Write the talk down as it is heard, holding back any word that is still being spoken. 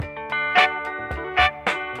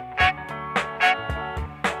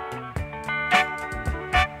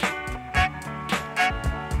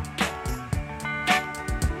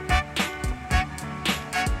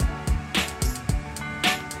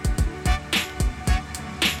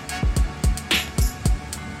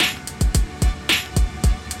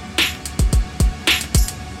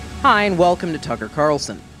Hi, and welcome to Tucker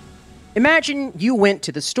Carlson. Imagine you went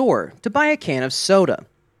to the store to buy a can of soda,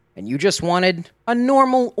 and you just wanted a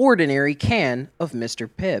normal, ordinary can of Mr.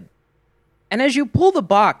 Pibb. And as you pull the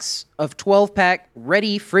box of 12-pack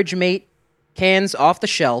ready Fridge-Mate cans off the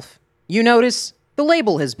shelf, you notice the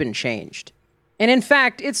label has been changed. And in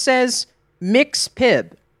fact, it says Mix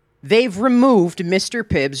Pibb. They've removed Mr.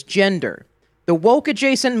 Pibb's gender. The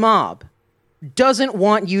woke-adjacent mob doesn't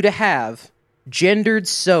want you to have gendered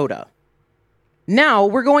soda. Now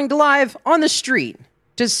we're going to live on the street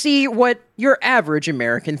to see what your average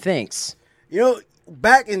American thinks. You know,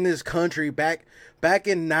 back in this country, back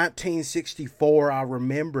in 1964, I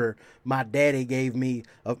remember my daddy gave me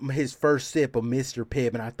his first sip of Mr.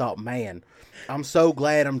 Pibb, and I thought, man, I'm so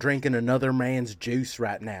glad I'm drinking another man's juice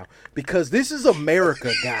right now, because this is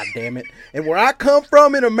America, goddammit. And where I come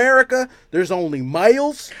from in America, there's only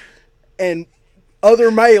males and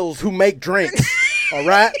other males who make drinks. All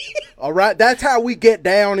right. That's how we get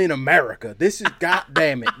down in America. This is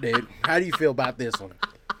goddammit, dude. How do you feel about this one?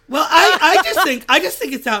 Well, I just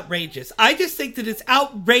think it's outrageous. I just think that it's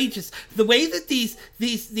outrageous the way that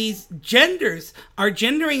these genders are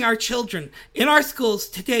gendering our children in our schools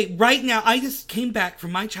today. Right now, I just came back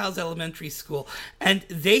from my child's elementary school, and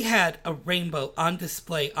they had a rainbow on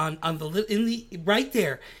display right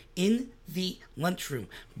there in the lunchroom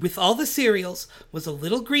with all the cereals. Was a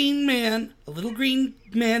little green man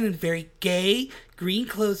in very gay green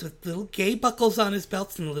clothes with little gay buckles on his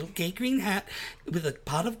belts and a little gay green hat with a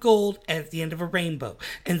pot of gold at the end of a rainbow.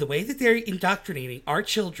 And the way that they're indoctrinating our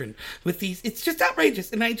children with these, it's just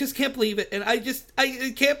outrageous, and I just can't believe it. And I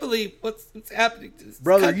can't believe what's happening to this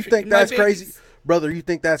brother. country. You think that's crazy? Brother, you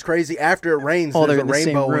think that's crazy? After it rains, there's a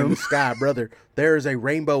rainbow in the sky, brother. There is a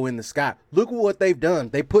rainbow in the sky. Look at what they've done.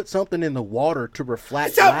 They put something in the water to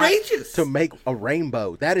reflect It's outrageous. light to make a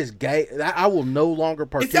rainbow. That is gay. I will no longer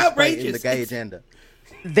participate in the gay agenda.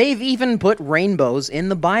 They've even put rainbows in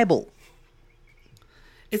the Bible.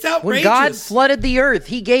 It's outrageous. When God flooded the earth,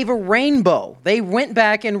 he gave a rainbow. They went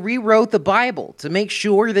back and rewrote the Bible to make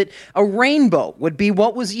sure that a rainbow would be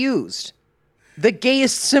what was used. The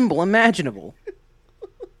gayest symbol imaginable.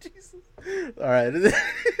 All right.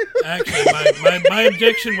 Actually, my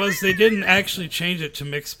objection was they didn't actually change it to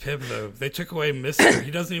Mix Pibb, though. They took away Mr.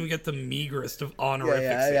 He doesn't even get the meagerest of honorifics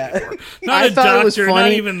anymore. I thought it was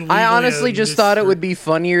funny. I honestly just thought it would be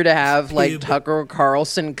funnier to have like Tucker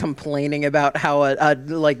Carlson complaining about how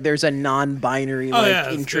there's a non-binary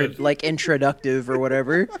introductive or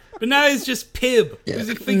whatever. But now he's just Pibb. Yeah.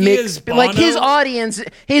 Like his audience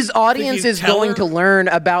is going to learn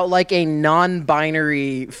about like a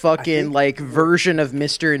non-binary fucking like version of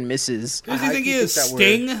Mr. and Mrs. Who does he think he is?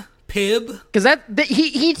 Sting? Pibb? Because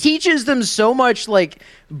he teaches them so much like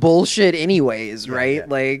bullshit anyways, right? Yeah.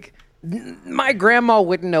 Like my grandma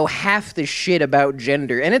wouldn't know half the shit about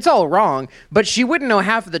gender, and it's all wrong, but she wouldn't know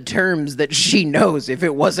half the terms that she knows if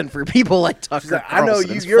it wasn't for people like Tucker Carlson. I know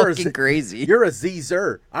you're fucking crazy. You're a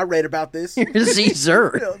Z-zer. I read about this. You're a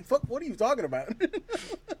Z-zer. Fuck, what are you talking about?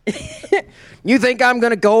 You think I'm going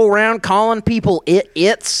to go around calling people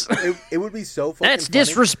it's? It would be so fucking That's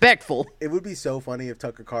disrespectful. It would be so funny if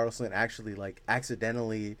Tucker Carlson actually like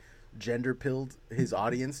accidentally gender pilled his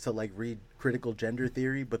audience to like read critical gender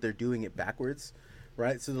theory, but they're doing it backwards,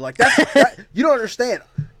 right? So they're like, you don't understand.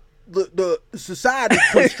 The society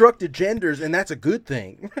constructed genders, and that's a good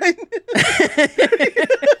thing, right?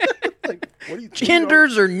 Like, what are you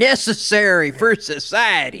genders are necessary for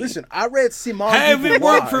society. Listen, I read Simone. Have it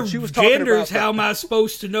worked for genders? How am I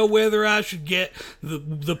supposed to know whether I should get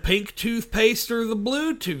the pink toothpaste or the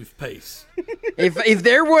blue toothpaste? If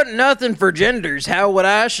there wasn't nothing for genders, how would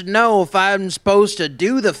I should know if I'm supposed to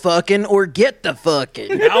do the fucking or get the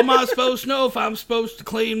fucking? How am I supposed to know if I'm supposed to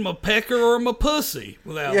clean my pecker or my pussy?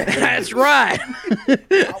 That's right.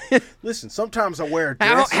 Listen, sometimes I wear a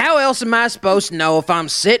dress. How else am I supposed to know if I'm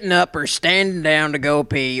sitting up or standing down to go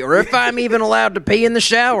pee, or if I'm even allowed to pee in the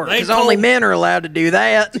shower? Because only men are allowed to do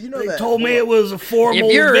that. You know they told me it was a formal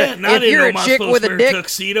event, and I didn't know I was supposed to wear a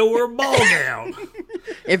tuxedo or a ball gown.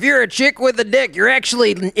 If you're a chick with a dick,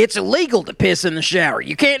 it's illegal to piss in the shower.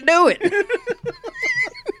 You can't do it.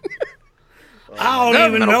 I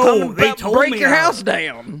don't even know. They told break me your house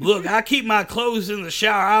down. Look, I keep my clothes in the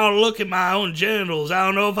shower. I don't look at my own genitals. I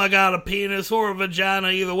don't know if I got a penis or a vagina.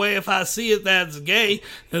 Either way, if I see it, that's gay,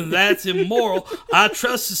 and that's immoral. I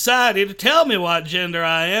trust society to tell me what gender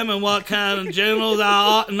I am and what kind of genitals I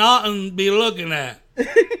ought not be looking at.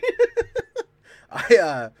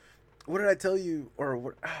 What did I tell you? Or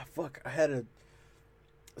what? I had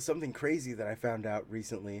something crazy that I found out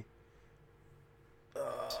recently.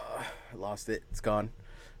 I lost it. It's gone.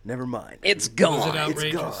 Never mind. It's Was it gone. It's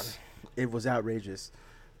outrageous? gone. It was outrageous.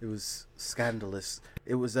 It was scandalous.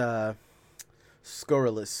 It was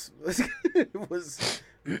scurrilous. It was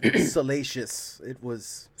salacious. It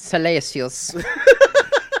was. Salacious.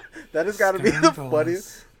 That has got to be the Scandalous.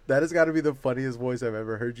 funniest. That has got to be the funniest voice I've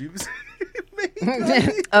ever heard you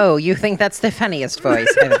make. Oh, you think that's the funniest voice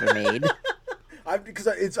I've ever made?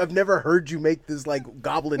 I've never heard you make this like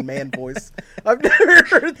goblin man voice. I've never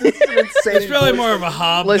heard this insane. It's really voice. more of a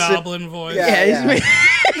hobgoblin voice. Yeah, Yeah,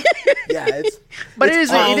 yeah. It's but it's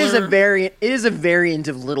it is a taller. variant. It is a variant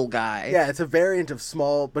of little guy. yeah, it's a variant of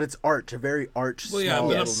small, but it's arch, a very arch, Well, yeah, small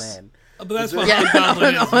but little yes. man. But that's what Yeah,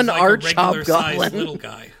 hobgoblin is. an It's like arch a regular sized hobgoblin. little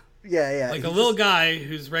guy. Yeah, yeah. Like a he's little just- guy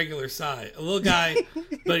who's regular size. A little guy,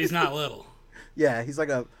 but he's not little. Yeah, he's like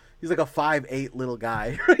a 5'8" little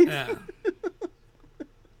guy. Yeah.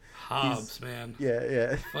 Hobbs, man. Yeah,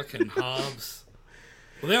 yeah, Fucking Hobbs.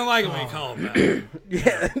 Well, they don't like it when you call him that.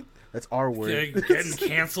 yeah. That's our word. They're getting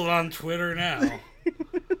canceled on Twitter now.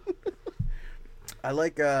 I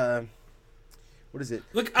like what is it?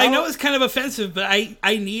 Look, I know it's kind of offensive, but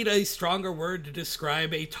I need a stronger word to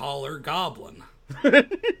describe a taller goblin.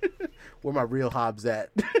 Where my real Hobbs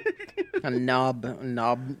at? A knob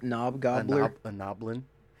gobbler, A noblin.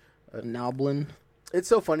 a noblin, It's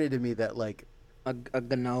so funny to me that like a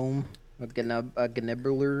gnome, a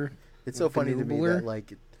gnibbler. it's so funny to me Gnoobler? that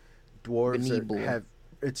like dwarves Gneebler. have.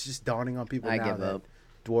 It's just dawning on people I now give that up.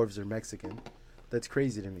 dwarves are Mexican. That's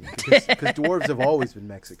crazy to me because dwarves have always been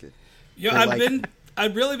Mexican. Yeah, They're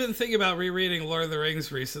I've really been thinking about rereading Lord of the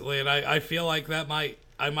Rings recently, and I feel like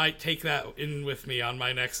I might take that in with me on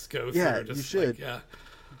my next go through. Yeah, Just you should. Like, yeah.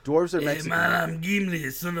 Dwarves are Hey Mexican. man, I'm Gimli,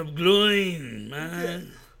 son of Gloin,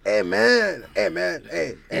 man. Hey man, hey man.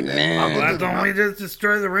 Why don't we just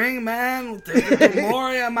destroy the ring, man? We'll take it to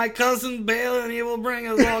Moria, my cousin Bale, and he will bring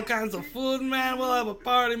us all kinds of food, man. We'll have a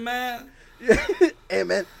party, man. Hey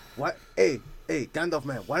man, what? Hey Gandalf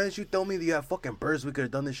man, why didn't you tell me that you have fucking birds? We could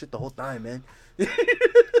have done this shit the whole time, man.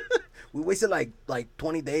 We wasted like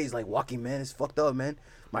 20 days like walking, man. It's fucked up, man.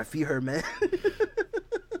 My feet hurt, man.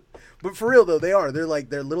 But for real though,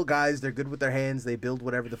 they're little guys. They're good with their hands. They build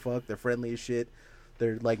whatever the fuck. They're friendly as shit.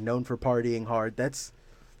 They're like known for partying hard. That's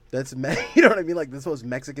you know what I mean? Like this most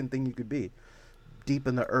Mexican thing you could be. Deep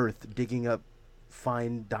in the earth, digging up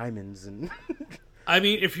fine diamonds and I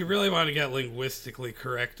mean, if you really want to get linguistically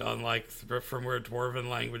correct on like from where dwarven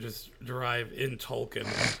languages derive in Tolkien,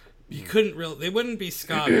 you couldn't really. They wouldn't be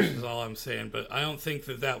Scottish, is all I'm saying. But I don't think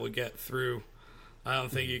that would get through. I don't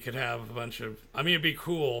think you could have a bunch of. I mean, it'd be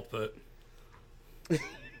cool, but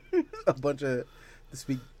a bunch of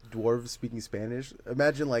dwarves speaking Spanish.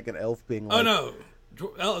 Imagine like an elf being like, oh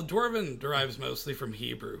no, dwarven derives mostly from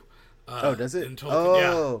Hebrew. Oh, does it? In Tolkien,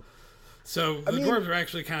 yeah. Oh, So the mean- dwarves are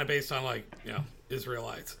actually kind of based on like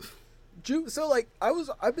Israelites. So like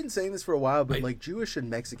I've been saying this for a while, but Right. like Jewish and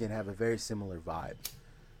Mexican have a very similar vibe,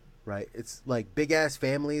 right? It's like big ass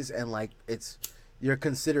families, and like you're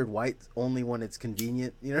considered white only when it's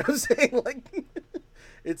convenient. You know what I'm saying? Like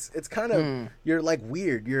it's kind of you're like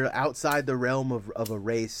weird. You're outside the realm of a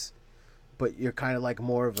race, but you're kind of like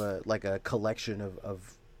more of a collection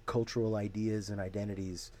of cultural ideas and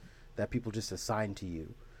identities that people just assign to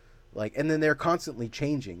you. Like, and then they're constantly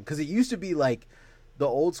changing because it used to be like the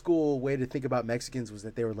old school way to think about Mexicans was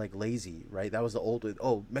that they were like lazy, right? That was the old,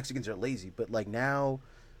 oh, Mexicans are lazy. But like now,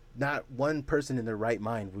 not one person in their right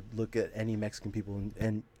mind would look at any Mexican people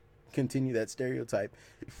and continue that stereotype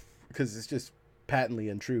because it's just patently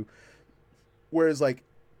untrue. Whereas like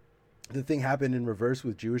the thing happened in reverse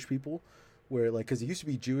with Jewish people, where like, because it used to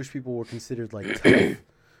be Jewish people were considered like tough.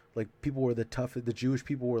 Like people were the Jewish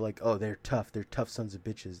people were like, oh, they're tough sons of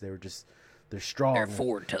bitches. They're strong. They're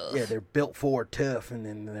for tough. Yeah, they're built for tough, and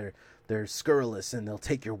then they're scurrilous, and they'll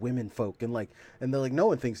take your women folk, and they're like, no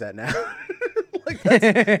one thinks that now. Like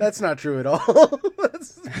that's not true at all.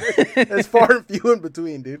 that's far and few in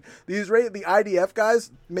between, dude. The IDF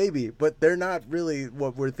guys, maybe, but they're not really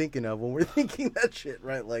what we're thinking of when we're thinking that shit,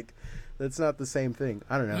 right? Like that's not the same thing.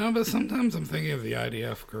 I don't know. No, but sometimes I'm thinking of the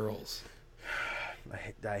IDF girls.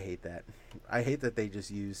 I hate that. I hate that they just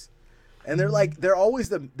use, and they're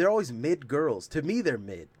always mid girls. To me, they're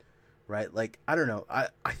mid, right? Like I don't know. I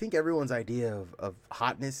think everyone's idea of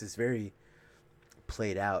hotness is very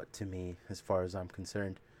played out to me as far as I'm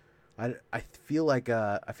concerned. I feel like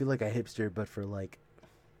a hipster, but for like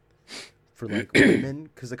women,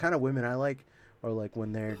 because the kind of women I like are like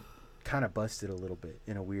when they're kind of busted a little bit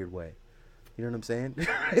in a weird way. You know what I'm saying?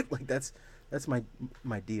 Right? Like that's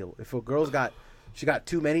my deal. If a girl's got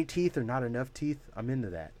too many teeth or not enough teeth, I'm into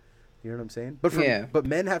that. You know what I'm saying? But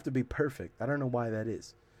men have to be perfect. I don't know why that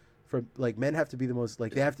is. For like men have to be the most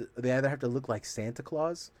like they either have to look like Santa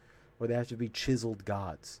Claus, or they have to be chiseled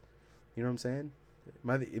gods. You know what I'm saying? Am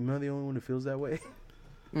I the only one who feels that way?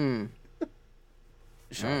 Hmm.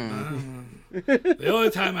 The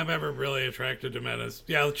only time I'm ever really attracted to men is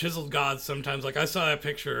chiseled gods. Sometimes, like I saw that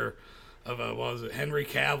picture of what was it, Henry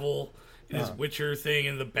Cavill in his Witcher thing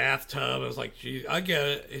in the bathtub. I was like, geez, I get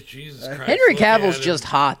it. It's Jesus Christ. Henry Cavill's just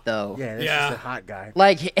hot though. Yeah, that's just a hot guy.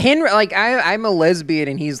 Like Henry, like I'm a lesbian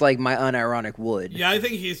and he's like my unironic wood. Yeah, I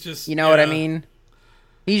think he's just. You know what I mean?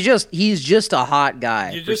 He's just a hot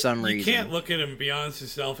guy for some reason. You can't look at him, be honest with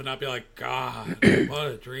yourself, and not be like, God, what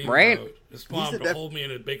a dream. Right? Just want him to hold me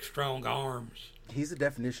in his big, strong arms. He's the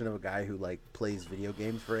definition of a guy who like plays video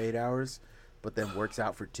games for 8 hours, but then works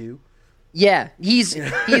out for 2. Yeah, he's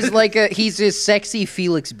a sexy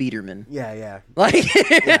Felix Biederman. Yeah. Like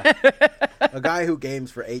A guy who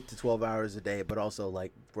games for 8 to 12 hours a day, but also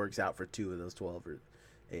like works out for 2 of those 12 or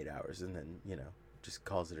 8 hours, and then just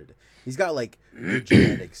calls it a day. He's got like good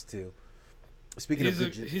genetics too. Speaking of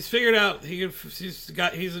he's figured out he's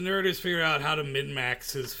a nerd who's figured out how to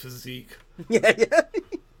min-max his physique. Yeah.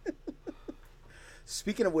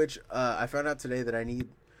 Speaking of which, I found out today that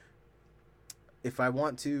if I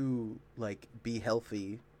want to like be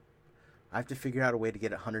healthy, I have to figure out a way to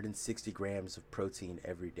get 160 grams of protein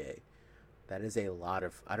every day. That is a lot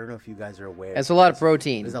of. I don't know if you guys are aware. That's a lot of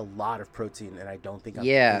protein. There's a lot of protein, and I don't think I'm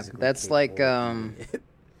that's like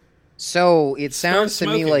So it sounds to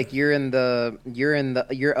me like you're upgrading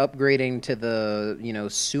to the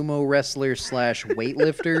sumo wrestler /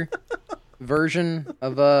 weightlifter version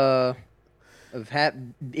of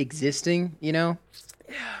existing.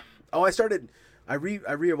 Oh, I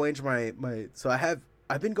rearranged my so I've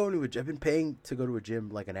been paying to go to a gym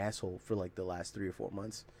like an asshole for like the last 3 or 4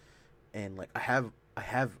 months, and like I have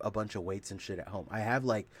a bunch of weights and shit at home. I have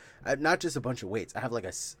not just a bunch of weights. I have like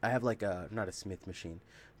a not a Smith machine,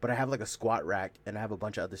 but I have like a squat rack, and I have a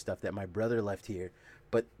bunch of other stuff that my brother left here,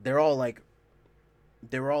 but they were all like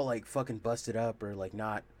fucking busted up or like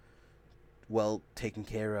not well taken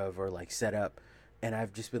care of or like set up, and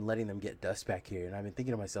I've just been letting them get dust back here, and I've been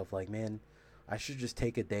thinking to myself like, man, I should just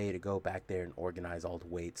take a day to go back there and organize all the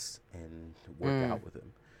weights and work out with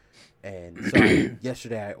them. And so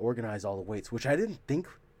yesterday I organized all the weights, which I didn't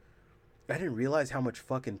realize how much it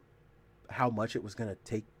was going to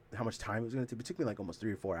take, how much time it was going to take. It took me like almost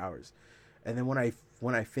 3 or 4 hours. And then when I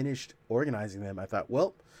finished organizing them, I thought,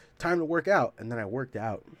 well, time to work out. And then I worked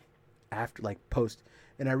out after like post,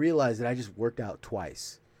 and I realized that I just worked out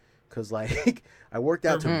twice. Cause like I worked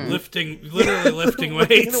out to literally lifting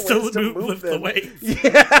weights to lift the weights.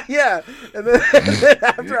 Yeah. And then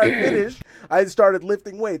after I finished, I started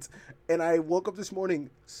lifting weights, and I woke up this morning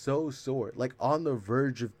so sore, like on the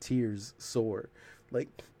verge of tears, sore. Like,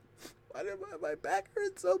 why did my back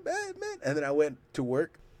hurt so bad, man? And then I went to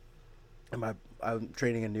work, and I'm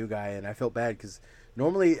training a new guy, and I felt bad because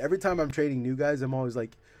normally every time I'm training new guys, I'm always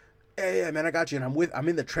like, hey, yeah, man, I got you, and I'm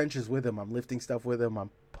in the trenches with him. I'm lifting stuff with him.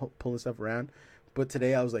 I'm pulling stuff around. But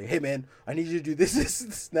today I was like, hey man, I need you to do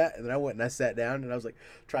this, that. And then I went and I sat down, and I was like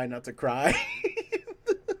trying not to cry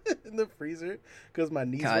in the freezer because my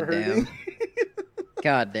knees were hurting.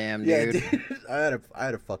 God damn, dude. Yeah, dude. I had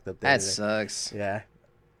a fucked up day. That today. Sucks. Yeah,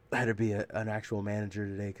 I had to be an actual manager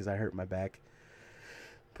today because I hurt my back.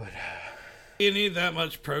 But you need that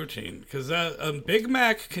much protein because a Big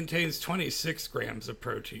Mac contains 26 grams of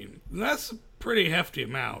protein. And that's a pretty hefty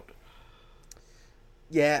amount.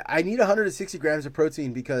 Yeah, I need 160 grams of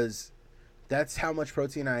protein because that's how much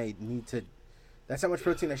protein I need to. That's how much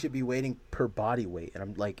protein I should be weighing per body weight, and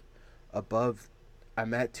I'm like above.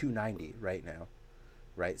 I'm at 290 right now,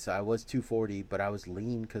 right? So I was 240, but I was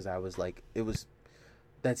lean because I was like it was.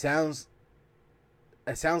 That sounds.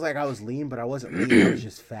 It sounds like I was lean, but I wasn't lean. I was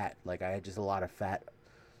just fat. Like I had just a lot of fat.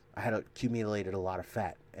 I had accumulated a lot of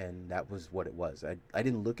fat, and that was what it was. I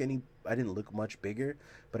didn't look much bigger,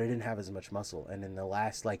 but I didn't have as much muscle. And in the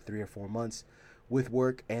last like 3 or 4 months, with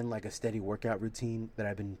work and like a steady workout routine that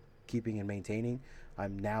I've been keeping and maintaining,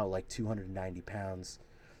 I'm now like 290 pounds,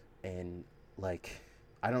 and like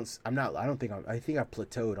I think I've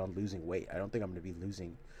plateaued on losing weight. I don't think I'm going to be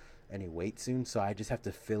losing any weight soon, so I just have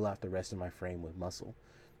to fill out the rest of my frame with muscle,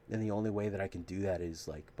 and the only way that I can do that is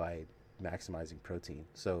like by maximizing protein.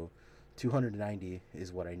 So 290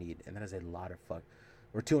 is what I need, and that is a lot of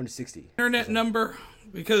or 260 internet number,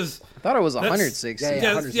 because I thought it was 160.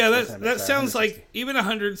 That sounds like even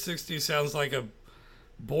 160 sounds like a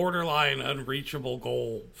borderline unreachable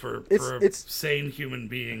goal for a sane human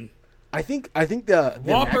being. I think the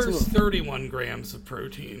Whopper's 31 grams of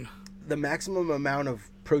protein. the maximum amount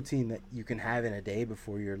of protein that you can have in a day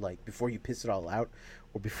before you piss it all out,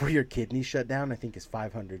 or before your kidneys shut down, I think is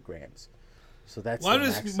 500 grams. So that's well,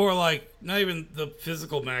 just more like not even the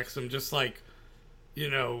physical maximum, just like,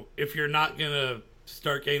 if you're not gonna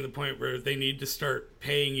start getting to the point where they need to start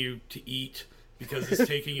paying you to eat because it's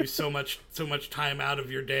taking you so much time out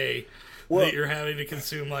of your day that you're having to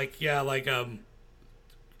consume the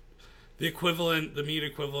meat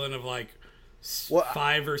equivalent of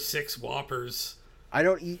 5 or 6 Whoppers. I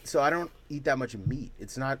don't eat that much meat.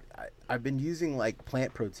 It's not. I've been using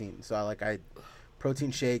plant protein, so I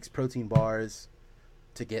protein shakes, protein bars,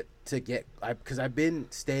 to get because I've been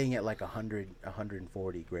staying at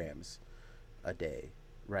 140 grams a day,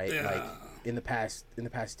 right? Yeah. In the past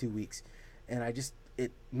 2 weeks, and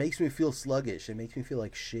it makes me feel sluggish. It makes me feel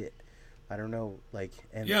like shit. I don't know, where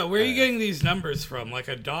are you getting these numbers from? Like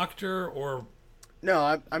a doctor or?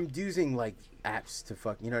 No, I'm using apps to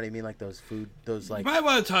you know what I mean? Those You might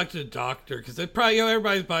want to talk to a doctor because they probably,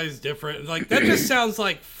 everybody's body's different. That just sounds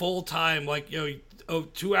like full time,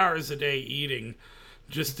 2 hours a day eating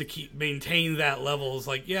just to maintain that level. It's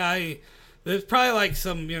there's probably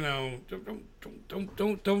some,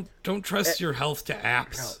 don't trust your health to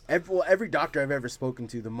apps. No. Every doctor I've ever spoken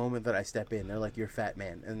to, the moment that I step in, they're like, "You're a fat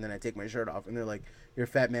man," and then I take my shirt off, and they're like, "You're a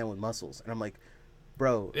fat man with muscles," and I'm like,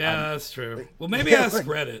 "Bro." Yeah, that's true. Well, maybe ask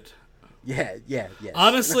Reddit. Yeah.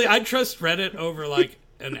 Honestly, I trust Reddit over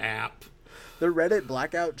an app. The Reddit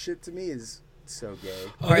blackout shit to me is so gay.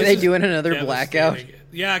 Are they doing another blackout?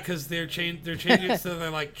 Yeah, because they're changing it so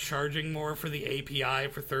they're charging more for the API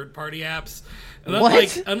for third-party apps. And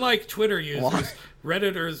unlike Twitter users,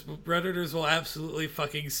 Redditors will absolutely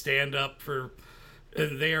fucking stand up for,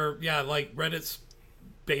 and they are Reddit's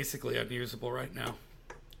basically unusable right now.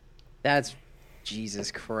 That's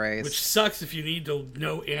Jesus Christ. Which sucks if you need to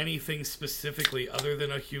know anything specifically other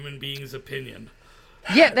than a human being's opinion.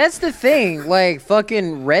 Yeah, that's the thing.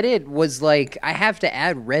 Fucking Reddit was I have to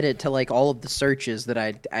add Reddit to all of the searches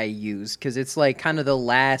that I use because it's kind of the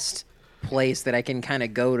last place that I can kind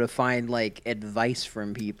of go to find advice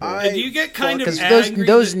from people. Do you get kind of angry? Because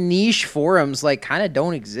those niche forums kind of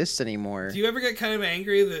don't exist anymore. Do you ever get kind of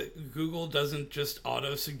angry that Google doesn't just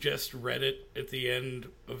auto suggest Reddit at the end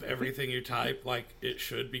of everything you type like it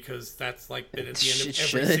should? Because that's been at the end of every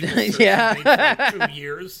single search yeah. for 2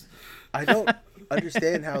 years. I don't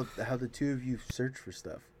understand how the two of you search for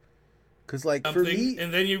stuff. Because for me,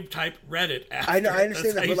 and then you type Reddit after. I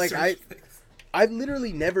understand that, but I've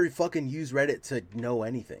literally never fucking used Reddit to know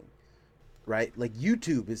anything, right?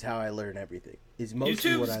 YouTube is how I learn everything. Is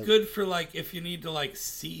mostly YouTube's good for if you need to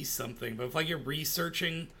see something, but if you're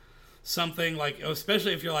researching something,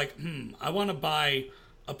 especially if you're I want to buy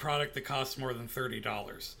a product that costs more than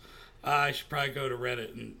 $30. I should probably go to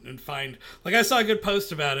Reddit and find... I saw a good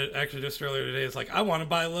post about it, actually, just earlier today. It's I want to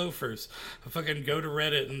buy loafers. I fucking go to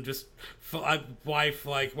Reddit and just... wife,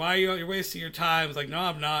 why are you're wasting your time? It's no,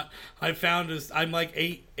 I'm not. I found I'm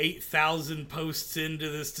 8,000 posts into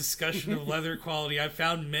this discussion of leather quality. I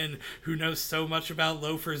found men who know so much about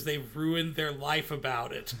loafers, they've ruined their life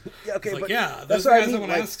about it. Yeah, okay, but guys those are guys that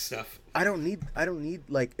want to ask stuff. I don't need,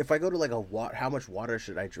 if I go to how much water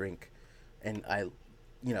should I drink? And I,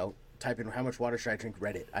 type in how much water should I drink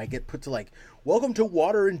Reddit. I get put to welcome to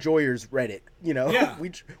Water Enjoyers Reddit. Yeah, we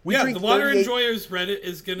drink the Water Enjoyers Reddit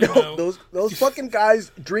is gonna know. Those fucking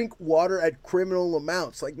guys drink water at criminal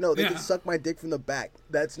amounts. No, they can suck my dick from the back.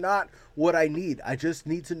 That's not what I need. I just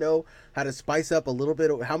need to know how to spice up a little bit.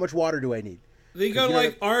 How much water do I need? They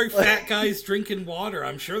go are fat guys drinking water?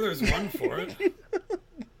 I'm sure there's one for it.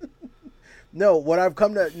 No, what I've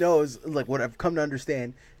come to know is what I've come to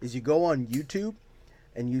understand is you go on YouTube.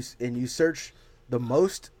 And you search the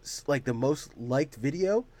most liked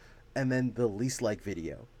video, and then the least liked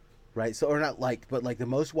video, right? So, or not liked, but the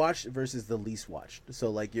most watched versus the least watched.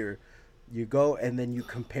 So you go and then you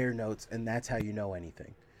compare notes, and that's how you know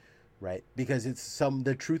anything, right? Because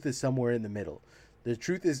the truth is somewhere in the middle. The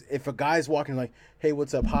truth is, if a guy's walking hey,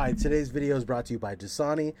 what's up? Hi, today's video is brought to you by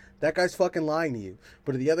Dasani. That guy's fucking lying to you.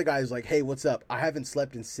 But the other guy is hey, what's up? I haven't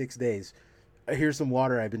slept in 6 days. Here's some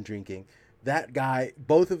water I've been drinking. That guy,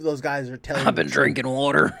 both of those guys are telling. I've been drinking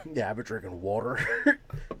water. Yeah, I've been drinking water.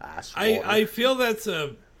 I feel that's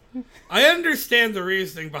I understand the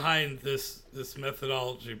reasoning behind this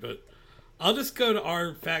methodology, but I'll just go to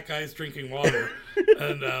our fat guys drinking water,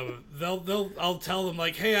 and I'll tell them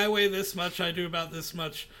hey, I weigh this much, I do about this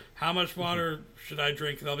much. How much water should I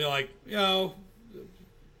drink? And they'll be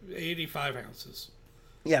 85 ounces.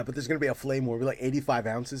 Yeah, but there's gonna be a flame war. We're like 85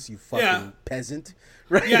 ounces, you fucking peasant.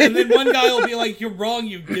 Right? Yeah, and then one guy will be like, "You're wrong,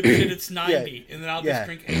 you dipshit. It's 90," and then I'll just Yeah.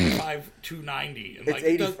 drink 85 to 90. And It's like,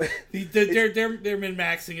 80 they're min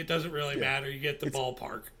maxing. It doesn't really matter. You get the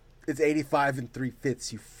ballpark. It's 85 and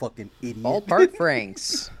 3/5. You fucking idiot. Ballpark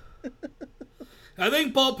Franks. I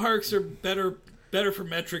think ballparks are better for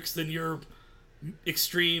metrics than your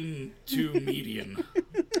extreme to median.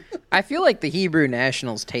 I feel like the Hebrew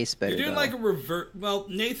Nationals taste better. You're doing though. like a revert. Well,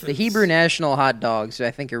 Nathan. The Hebrew National hot dogs,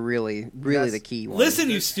 I think, are really Yes. the key one. Listen,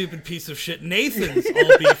 you stupid piece of shit. Nathan's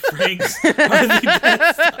all beef franks are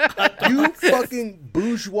the best. You fucking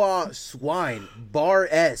bourgeois swine. Bar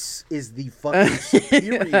S is the fucking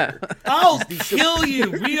superior. I'll kill you.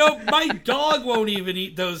 We don't. My dog won't even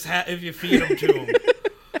eat those if you feed them to him.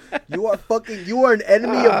 You are an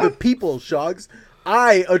enemy of the people, Shogs.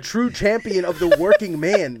 I, a true champion of the working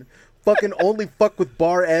man, fucking only fuck with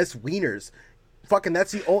bar ass wieners. Fucking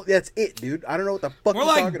that's it, dude. I don't know what the fuck More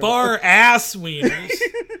you're like talking bar about. ass wieners.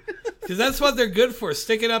 Because that's what they're good for.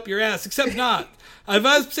 Stick it up your ass. Except not. If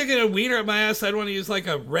I was sticking a wiener up my ass, I'd want to use like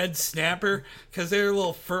a red snapper because they're a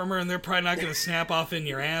little firmer and they're probably not going to snap off in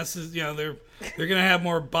your asses. You know, they're going to have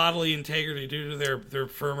more bodily integrity due to their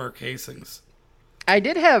firmer casings. I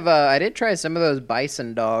did try some of those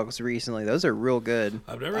bison dogs recently. Those are real good.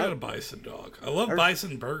 I've never had a bison dog. I love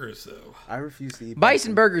bison burgers though. I refuse to eat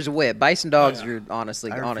Bison burgers a whip. Bison dogs yeah. are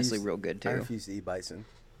honestly I refuse- real good I too. refuse to eat bison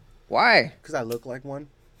Why? because I look like one.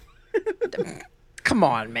 Come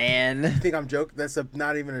on, man. You think I'm joking? That's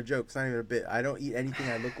not even a joke. It's not even a bit. I don't eat anything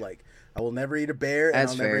I look like. I will never eat a bear, and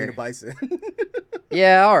That's I'll never fair. eat a bison.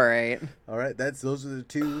 Yeah, all right. All right, those are the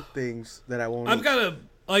two things that I won't. I've eat. got a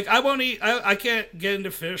like I won't eat. I can't get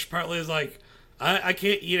into fish. Partly is like I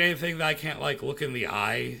can't eat anything that I can't like look in the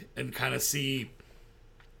eye and kind of see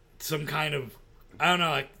some kind of I don't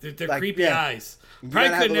know like they're Like, creepy yeah. eyes. You Probably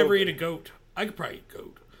gotta have could a never little eat a goat. I could probably eat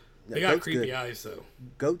goat. Yeah, They got goat's creepy good. eyes though.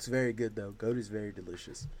 Goat's very good though. Goat is very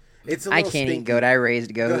delicious. It's a I little can't stinky. eat goat. I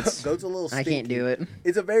raised goats. Goat's a little I stinky. can't do it.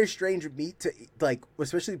 It's a very strange meat to eat, like,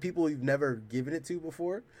 especially people you've never given it to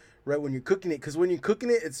before, right? When you're cooking it, because when you're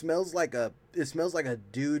cooking it, it smells like a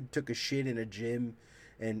dude took a shit in a gym,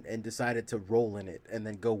 and decided to roll in it and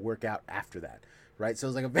then go work out after that, right? So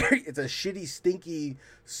it's like it's a shitty, stinky,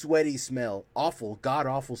 sweaty smell, awful, god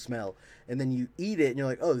awful smell, and then you eat it and you're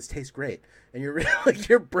like, oh, this tastes great, and you're really, like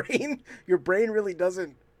your brain really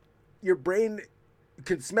doesn't, your brain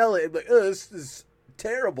can smell it, like, oh, this is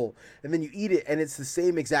terrible, and then you eat it and it's the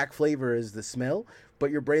same exact flavor as the smell, but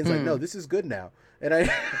your brain's like, no, this is good now, and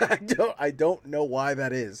I don't know why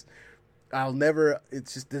that is. I'll never.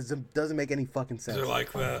 It's just doesn't make any fucking sense. They're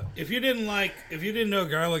like that. If you didn't know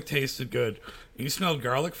garlic tasted good, you smelled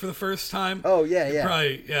garlic for the first time. Oh yeah.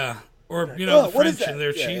 Probably or the what is French that? and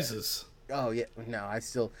their Yeah. cheeses. Oh yeah. No,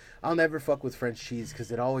 I'll never fuck with French cheese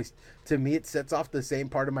because it always, to me, it sets off the same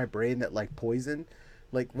part of my brain that like poison.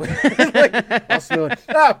 Like, like I'll smell it.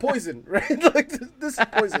 Poison, right? Like this is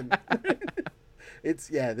poison.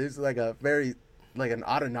 There's like a very like an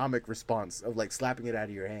autonomic response of like slapping it out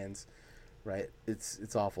of your hands. Right,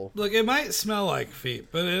 it's awful. Look, it might smell like feet,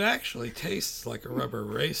 but it actually tastes like a rubber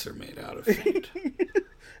eraser made out of feet.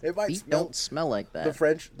 It might Feet smell. don't smell like that. The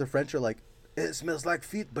French are like, it smells like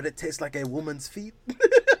feet, but it tastes like a woman's feet.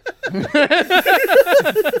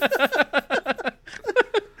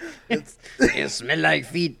 It smell like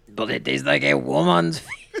feet, but it tastes like a woman's feet.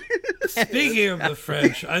 Speaking of the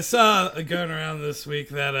French, I saw going around this week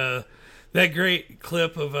that that great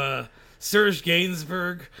clip of Serge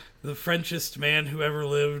Gainsbourg, the Frenchest man who ever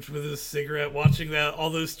lived, with his cigarette, watching all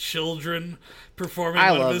those children performing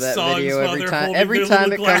I one of love his that songs video while every they're time- holding every their time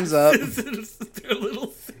little it comes up. glasses and their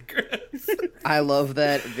little cigarettes. I love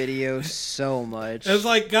that video so much. I was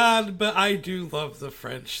like, God, but I do love the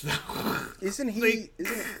French though. Isn't he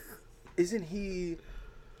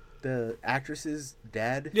the actress's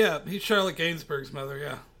dad? Yeah, he's Charlotte Gainsbourg's mother.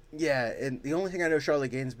 Yeah. Yeah, and the only thing I know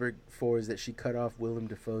Charlotte Gainsbourg for is that she cut off Willem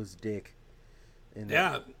Dafoe's dick. In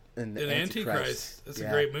Antichrist. That's a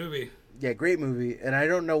great movie. Yeah, great movie, and I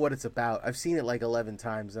don't know what it's about. I've seen it like 11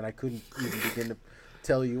 times, and I couldn't even begin to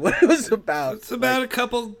tell you what it was about. It's about a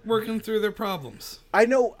couple working through their problems. I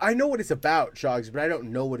know what it's about, Shogs, but I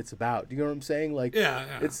don't know what it's about. Do you know what I'm saying? Like, Yeah.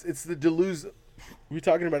 it's the Deleuze. We were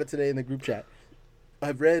talking about it today in the group chat.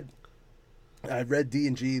 I've read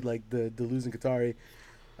D&G, like the Deleuze and Guattari.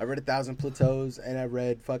 I read 1,000 Plateaus, and I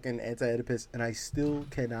read fucking Anti-Oedipus, and I still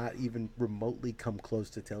cannot even remotely come close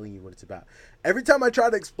to telling you what it's about. Every time I try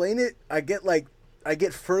to explain it, I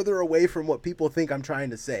get further away from what people think I'm trying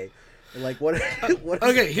to say. Like what? What?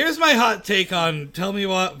 Okay, here's my hot take on. Tell me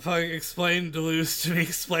what. Fucking explain Deleuze to me.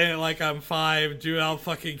 Explain it like I'm 5. Dude, I'll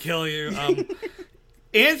fucking kill you.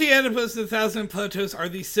 Anti-Oedipus and 1,000 Plateaus are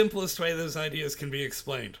the simplest way those ideas can be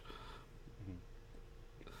explained.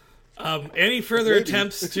 Any further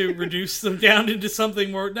attempts to reduce them down into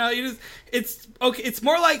something more? No, it's okay. It's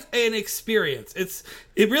more like an experience.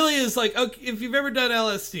 It really is like, okay, if you've ever done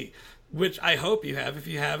LSD, which I hope you have. If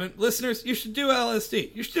you haven't, listeners, you should do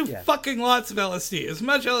LSD. You should do fucking lots of LSD, as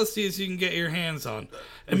much LSD as you can get your hands on,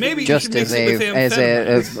 and maybe just you should mix it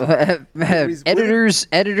with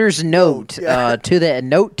editor's note to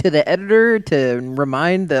the editor to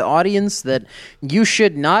remind the audience that you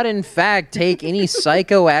should not, in fact, take any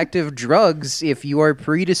psychoactive drugs if you are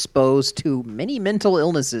predisposed to many mental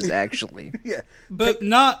illnesses. Actually, but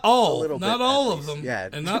not all of them. Yeah,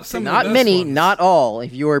 and not some. Not of the many, best ones. not all.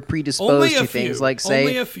 If you are predisposed to things like,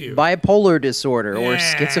 say, bipolar disorder or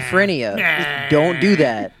schizophrenia, just don't do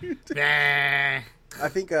that. I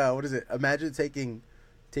think what is it? Imagine taking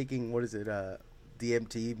what is it?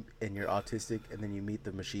 DMT and you're autistic, and then you meet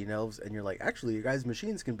the machine elves, and you're like, actually, your guys'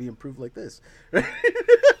 machines can be improved like this. They're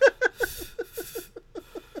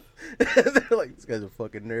like, this guy's a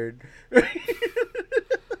fucking nerd.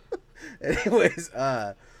 Anyways,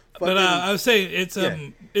 but I was saying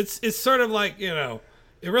it's sort of like,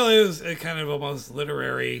 it really is a kind of almost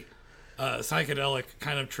literary, psychedelic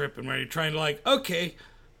kind of trip, and where you're trying to like, okay,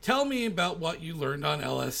 tell me about what you learned on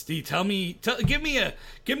LSD. Give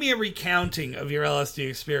me a recounting of your LSD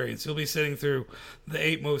experience. You'll be sitting through the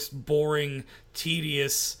 8 most boring,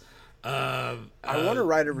 tedious, I want to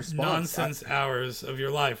write a response. Nonsense hours of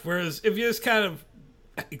your life. Whereas if you just kind of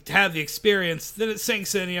have the experience, then it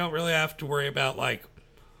sinks in. You don't really have to worry about like,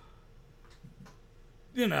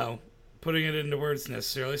 putting it into words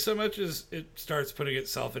necessarily, so much as it starts putting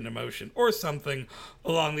itself into motion or something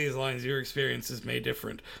along these lines. Your experiences may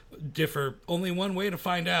differ. Only one way to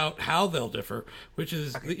find out how they'll differ, which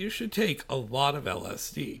is that you should take a lot of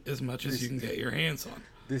LSD, as much as you can get your hands on.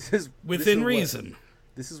 Within reason.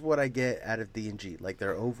 This is what I get out of D&G, like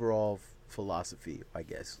their overall philosophy, I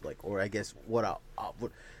guess. What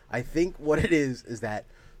I think what it is that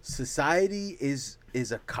society is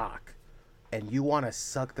a cock. And you want to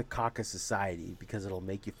suck the cock of society because it'll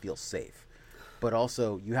make you feel safe. But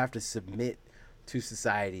also, you have to submit to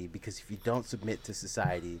society, because if you don't submit to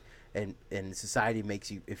society, and society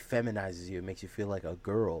it feminizes you, it makes you feel like a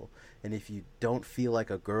girl. And if you don't feel like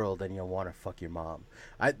a girl, then you'll want to fuck your mom.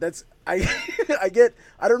 I don't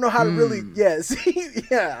know how to really,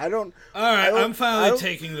 I don't. All right, I'm finally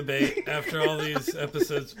taking the bait after all these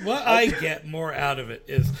episodes. What I get more out of it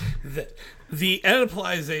is that the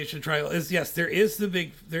Oedipalization triangle is, yes, there is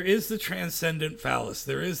the transcendent phallus.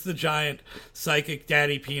 There is the giant psychic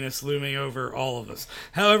daddy penis looming over all of us.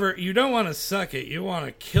 However, you don't want to suck it. You want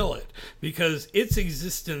to kill it, because its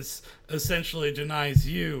existence essentially denies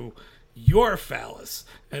you your phallus,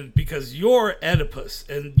 and because you're Oedipus,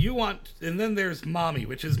 and then there's mommy,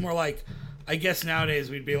 which is more like, I guess nowadays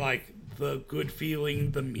we'd be like the good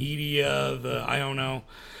feeling, the media, I don't know,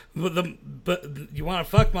 but you want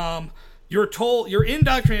to fuck mom. You're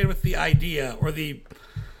indoctrinated with the idea, or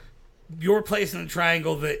your place in the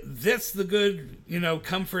triangle, that that's the good,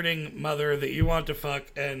 comforting mother that you want to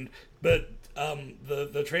fuck, but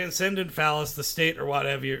the transcendent phallus, the state or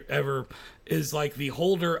whatever, is like the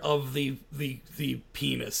holder of the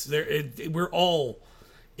penis. We're all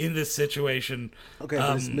in this situation. Okay,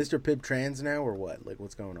 is Mr. Pibb trans now, or what? Like,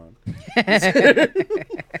 what's going on?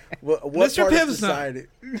 what Mr. part Pibb's of society?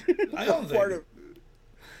 I don't think.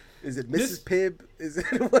 Is it Mrs. Pibb? Is it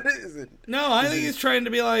what is it? No, I think he's trying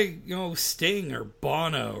to be like, Sting or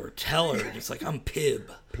Bono or Teller, just like, I'm Pibb.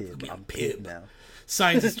 I'm Pibb now.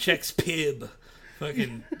 Signs his checks Pibb.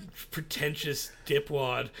 Fucking pretentious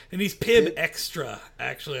dipwad. And he's Pibb Extra,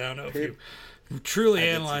 actually. I don't know if you truly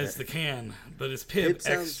analyze the can, but it's Pibb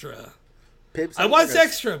Extra. I was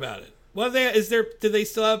extra about it. Did they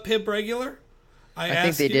still have Pibb regular? I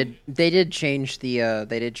think they did. They did change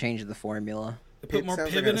the formula. They put more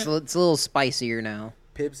Pibb in it? It's a little spicier now.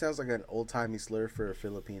 Pibb sounds like an old-timey slur for a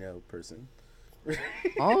Filipino person.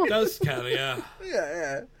 Oh, it does kind of, yeah.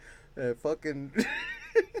 Yeah. Fucking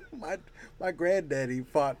my granddaddy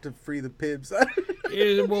fought to free the Pibbs.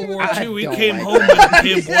 In World War II, he came home with a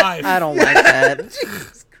Pibb wife. I don't like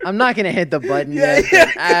that. I'm not gonna hit the button yet.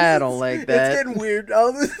 But I don't like that. It's getting weird.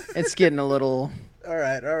 It's getting a little. All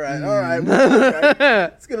right.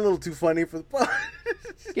 It's getting a little too funny for the pod.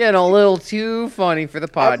 Getting a little too funny for the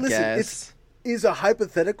podcast. Listen, is a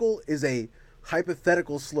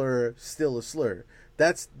hypothetical slur still a slur?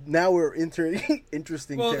 That's now we're entering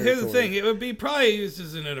interesting. Well, territory. here's the thing: it would be probably used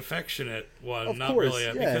as an affectionate one, Of not course, really,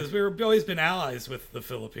 yeah. because we've always been allies with the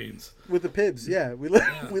Philippines. With the Pibs, yeah, we love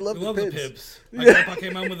Yeah, we love the Pibs. the Pibs. My grandpa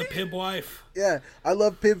came home with a Pib wife. Yeah, I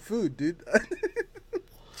love Pib food, dude.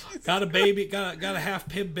 Got a baby, got a half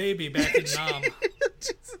Pib baby back in Nam.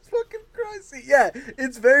 Jesus fucking Christ! Yeah,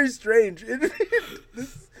 it's very strange.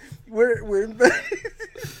 We're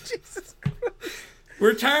Jesus Christ.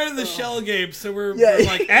 We're tired of the shell game, so we're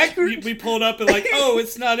like, we pulled up and like, oh,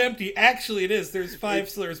 it's not empty. Actually, it is. There's 5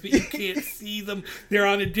 slurs, but you can't see them. They're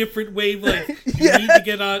on a different wavelength. You need to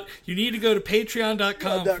get on. You need to go to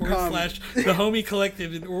patreon.com/the Homie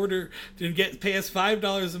Collective in order to pay us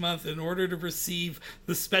 $5 a month in order to receive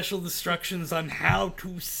the special instructions on how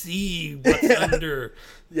to see what's under.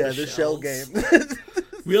 The shell game.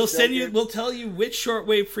 We'll tell you which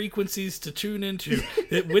shortwave frequencies to tune into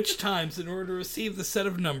at which times in order to receive the set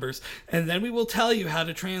of numbers, and then we will tell you how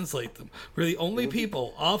to translate them. We're the only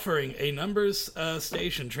people offering a numbers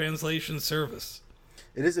station translation service.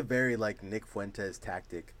 It is a very like Nick Fuentes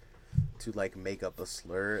tactic to like make up a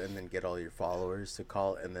slur and then get all your followers to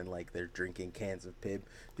call it, and then like they're drinking cans of Pib.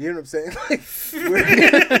 Do you know what I'm saying? Like,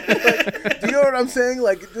 do you know what I'm saying?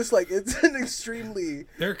 Like, just like it's an extremely.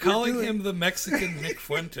 They're calling him the Mexican Nick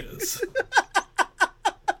Fuentes.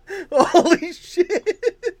 Holy shit!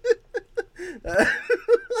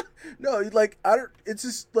 No, like I don't. It's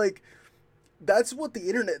just like. That's what the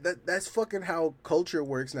internet. That's fucking how culture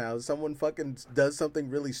works now. Someone fucking does something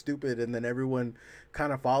really stupid, and then everyone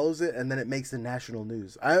kind of follows it, and then it makes the national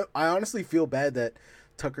news. I honestly feel bad that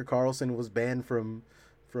Tucker Carlson was banned from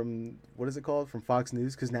what is it called, from Fox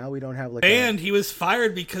News, because now we don't have like. And he was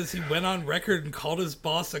fired because he went on record and called his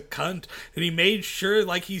boss a cunt, and he made sure,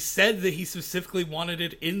 like he said, that he specifically wanted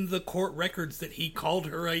it in the court records that he called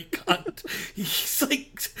her a cunt. He's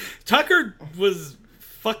like, Tucker was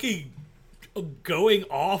fucking going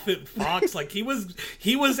off at Fox like he was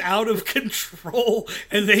out of control,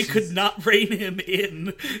 and they could not rein him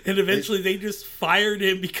in, and eventually they just fired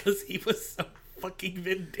him because he was so fucking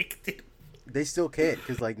vindictive. They still can't,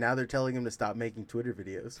 because like now they're telling him to stop making Twitter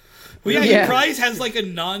videos. Well, yeah, he probably has like a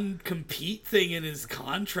non-compete thing in his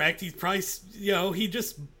contract. He's probably, he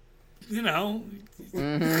just, But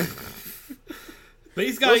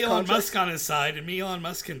he's got Elon Musk on his side, and Elon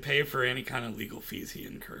Musk can pay for any kind of legal fees he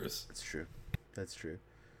incurs. That's true.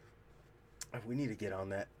 We need to get on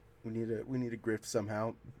that. We need to grift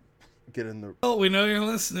somehow. Get in the. Oh, we know you're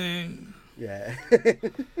listening. Yeah.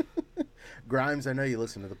 Grimes, I know you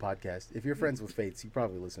listen to the podcast. If you're friends with Fates, you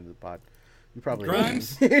probably listen to the pod. You probably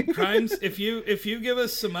Grimes, if you give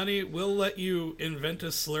us some money, we'll let you invent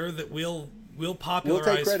a slur that we'll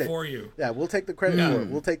popularize for you. Yeah, we'll take the credit for it.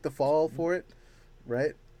 We'll take the fall for it.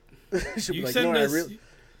 Right? She'll be like, send us.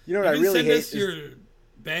 You know what I really hate? Send us your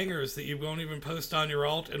bangers that you won't even post on your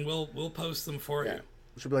alt, and we'll post them for you.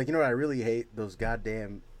 She'll be like, you know what I really hate? Those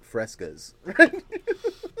goddamn frescas.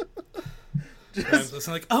 Just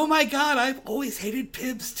like, oh my god, I've always hated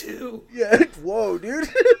Pibs too. Yeah, whoa, dude.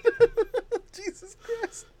 Jesus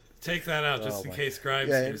Christ. Take that out just in case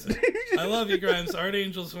Grimes uses it. I love you, Grimes. Art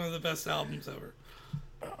Angel's one of the best albums ever.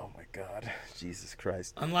 Oh my god, Jesus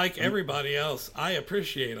Christ. Unlike everybody else, I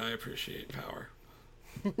appreciate power.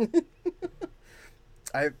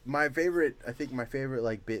 My favorite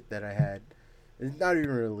like bit that I had, it's not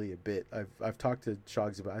even really a bit. I've talked to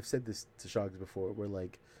Shogs about. I've said this to Shogs before, where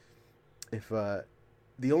like, if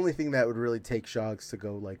the only thing that would really take Shogs to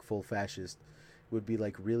go like full fascist would be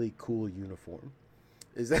like really cool uniform.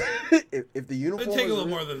 Is that if the uniform? It'd take a little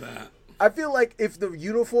more than that. I feel like if the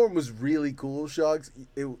uniform was really cool, Shogs,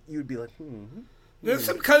 you'd be like, There's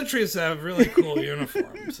some countries that have really cool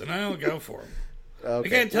uniforms, and I don't go for them. Okay.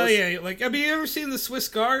 I can't tell you. Like, have you ever seen the Swiss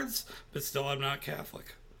Guards? But still, I'm not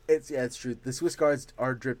Catholic. It's true. The Swiss Guards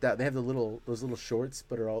are dripped out. They have those little shorts,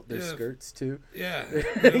 but are all their skirts too. Yeah,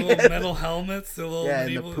 their little metal helmets. Their little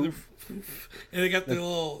and the poof. And they got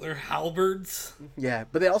their halberds. Yeah,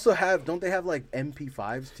 but they also don't they have like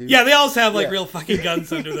MP5s too? Yeah, they also have like real fucking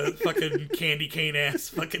guns under the fucking candy cane ass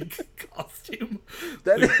fucking costume.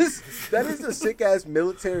 That is a sick ass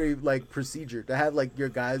military like procedure to have like your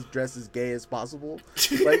guys dress as gay as possible.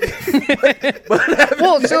 Like,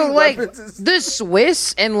 but so like the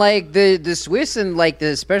Swiss and like the Swiss and like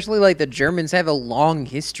especially like the Germans have a long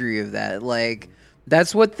history of that. Like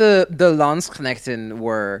that's what the Landsknechten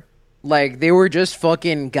were. Like, they were just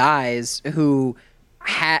fucking guys who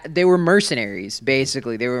they were mercenaries,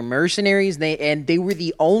 basically. They were mercenaries, and they were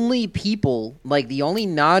the only people, like, the only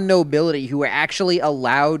non-nobility who were actually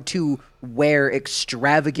allowed to wear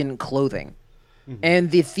extravagant clothing.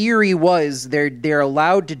 And the theory was they're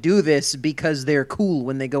allowed to do this because they're cool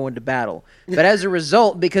when they go into battle. But as a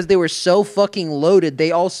result, because they were so fucking loaded,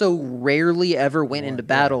 they also rarely ever went into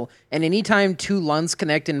battle. And anytime two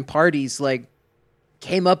Landsknechten parties like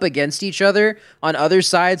came up against each other on other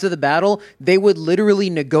sides of the battle, they would literally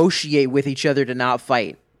negotiate with each other to not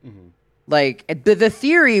fight. Like the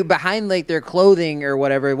theory behind like their clothing or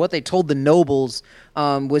whatever, what they told the nobles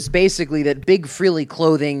was basically that big frilly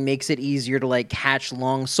clothing makes it easier to like catch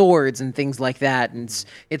long swords and things like that, and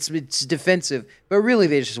it's defensive. But really,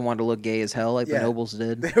 they just wanted to look gay as hell, like the nobles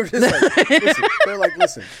did. They were just like, listen, they're like,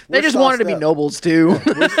 listen. They just wanted to be nobles too.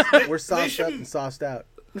 We're sauced up and sauced out.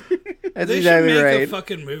 That's they exactly should make right. a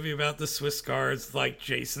fucking movie about the Swiss Guards, like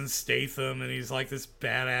Jason Statham, and he's like this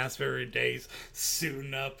badass every day. He's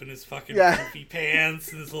suiting up in his fucking poofy pants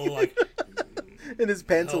and his little like in his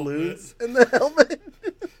pantaloons and the helmet.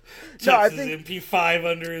 No, I think his MP5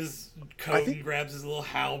 under his coat and grabs his little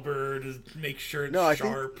halberd to make sure it's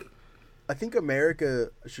sharp. I think America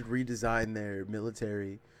should redesign their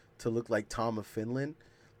military to look like Tom of Finland.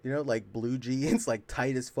 You know, like blue jeans, like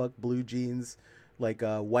tight as fuck blue jeans. Like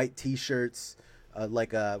white T-shirts,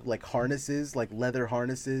 like harnesses, like leather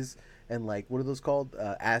harnesses, and like what are those called?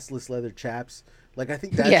 Assless leather chaps. Like I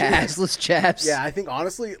think that's assless chaps. Yeah, I think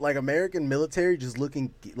honestly, like American military just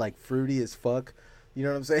looking like fruity as fuck. You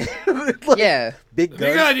know what I'm saying? Like, big guns.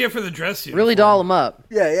 Big idea for the dress uniform. Really doll them up.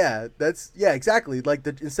 Yeah, exactly. Like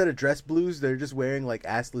instead of dress blues, they're just wearing like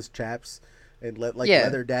assless chaps and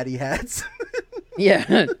leather daddy hats.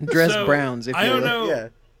 Dress browns. If I don't know. Yeah.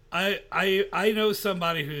 I know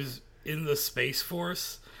somebody who's in the Space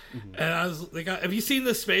Force, and have you seen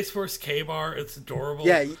the Space Force K bar? It's adorable.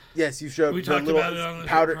 Yeah, yes, you showed. We talked about it on the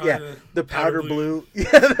powder. show, The powder blue.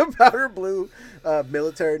 Yeah, the powder blue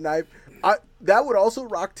military knife. That would also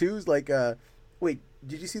rock too. Is like, wait,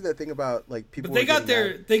 did you see that thing about like people? But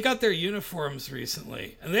they got their uniforms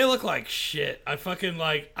recently, and they look like shit. I fucking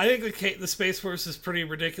like. I think the Space Force is pretty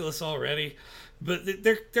ridiculous already, but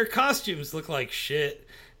their costumes look like shit.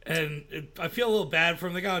 And I feel a little bad for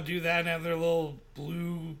them. They gotta do that and have their little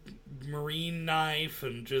blue marine knife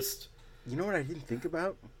and just... You know what I didn't think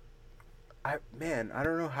about? I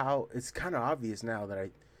don't know how... It's kind of obvious now that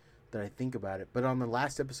I think about it. But on the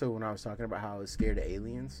last episode when I was talking about how I was scared of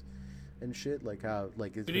aliens and shit, like how...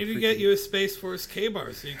 like we need to get you a Space Force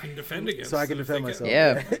K-bar so you can defend against so I can defend myself.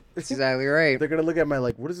 Yeah, that's exactly right. They're gonna look at my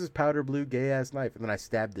like, what is this powder blue gay-ass knife? And then I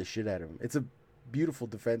stab the shit out of him. It's a beautiful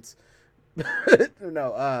defense.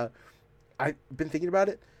 No, I've been thinking about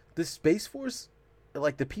it. The Space Force,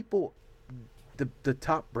 like the people, the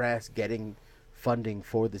top brass getting funding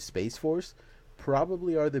for the Space Force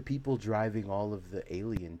probably are the people driving all of the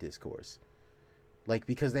alien discourse. Like,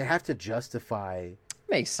 because they have to justify...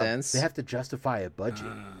 Makes sense. They have to justify a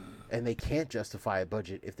budget. And they can't justify a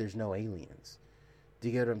budget if there's no aliens. Do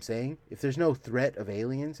you get what I'm saying? If there's no threat of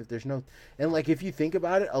aliens, if there's no... And, like, if you think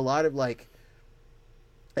about it, a lot of, like...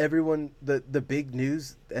 Everyone, the big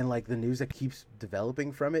news and like the news that keeps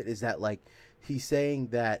developing from it is that like he's saying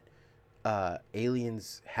that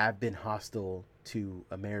aliens have been hostile to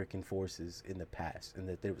American forces in the past and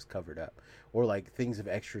that it was covered up, or like things of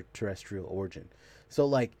extraterrestrial origin. So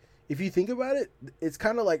like if you think about it, it's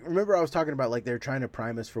kind of like, remember I was talking about like they're trying to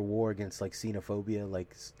prime us for war against like xenophobia,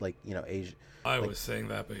 like you know, Asia. I was saying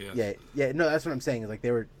that, but yes. Yeah. No, that's what I'm saying. Is like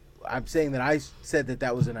they were. I'm saying that I said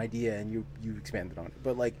that was an idea and you expanded on it.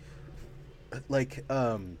 But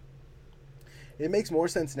it makes more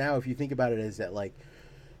sense now if you think about it as that like,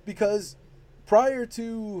 because prior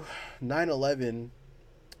to 9/11,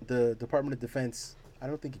 the Department of Defense I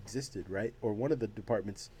don't think existed, right? Or one of the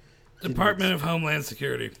departments. Department of Homeland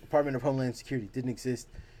Security. Department of Homeland Security didn't exist,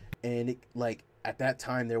 and it like at that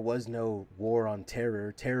time there was no war on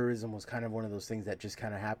terror. Terrorism was kind of one of those things that just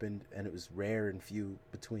kind of happened, and it was rare and few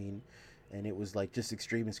between, and it was like just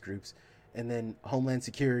extremist groups. And then Homeland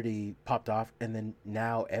Security popped off, and then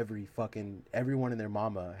now everyone and their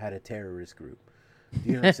mama had a terrorist group.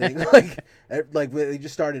 You know what I'm saying? like they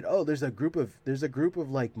just started. Oh, there's a group of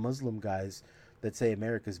like Muslim guys that say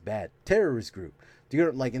America's bad. Terrorist group. Do you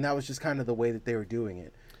know, like, and that was just kind of the way that they were doing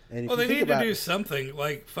it. And well, they need to do something.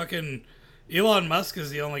 Like fucking Elon Musk is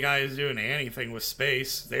the only guy who's doing anything with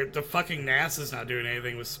space. The fucking NASA's not doing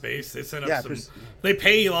anything with space. They send up they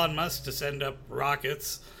pay Elon Musk to send up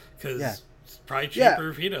rockets because it's probably cheaper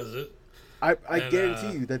if he does it. I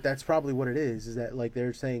guarantee you that's probably what it is. Is that like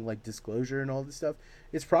they're saying like disclosure and all this stuff?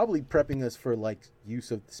 It's probably prepping us for like use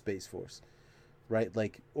of the Space Force, right?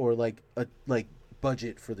 Like or like a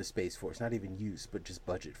budget for the Space Force, not even use, but just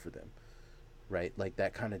budget for them, right? Like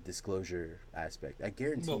that kind of disclosure aspect. I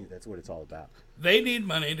guarantee you that's what it's all about. They need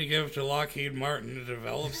money to give to Lockheed Martin to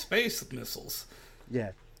develop space missiles.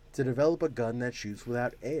 Yeah, to develop a gun that shoots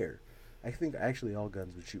without air. I think actually all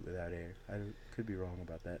guns would shoot without air. I could be wrong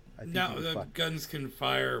about that. I think No, guns can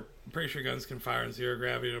fire. I'm pretty sure guns can fire in zero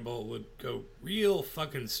gravity, and a bullet would go real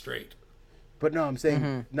fucking straight. But no, I'm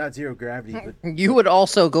saying not zero gravity, but You would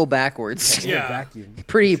also go backwards. Yeah. vacuum.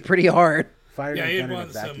 Pretty hard. Firing Yeah, a you'd gun in a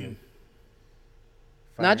want vacuum.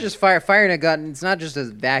 Not just firing a gun. It's not just a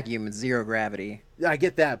vacuum. It's zero gravity. Yeah, I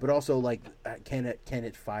get that, but also like, can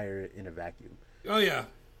it fire in a vacuum? Oh yeah,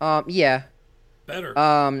 Yeah. better.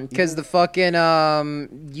 Because the fucking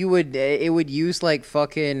it would use like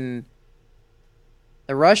fucking.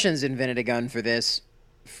 The Russians invented a gun for this,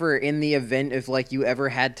 for in the event if like you ever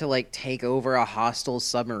had to like take over a hostile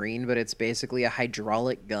submarine, but it's basically a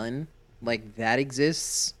hydraulic gun. Like that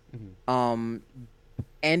exists, and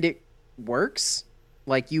it works.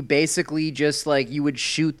 Like you basically just like you would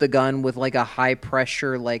shoot the gun with like a high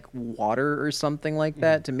pressure like water or something like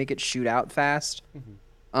that to make it shoot out fast.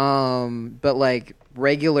 But like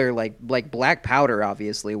regular like black powder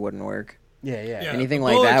obviously wouldn't work. Yeah. Anything the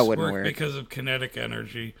like that bullets wouldn't work. because of kinetic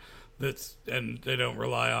energy. And they don't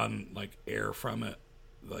rely on like air from it,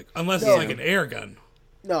 like unless it's like an air gun.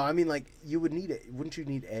 No, I mean like you would need it. Wouldn't you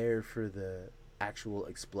need air for the actual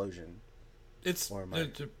explosion? It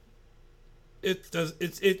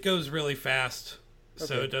goes really fast,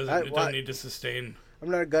 so Okay. it doesn't need to sustain.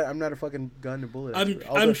 I'm not a fucking gun and bullet.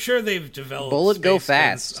 I'm sure they've developed Bullet go space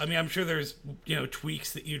guns. fast. I mean, I'm sure there's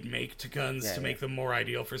tweaks that you'd make to guns to make them more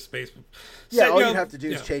ideal for space. Yeah, So, all you you'd know, have to do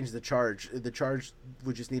is change the charge. The charge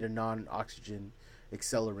would just need a non-oxygen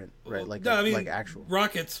accelerant, right? Like like actual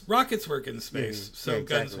rockets work in space, so exactly.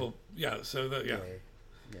 guns will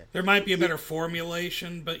There might be a better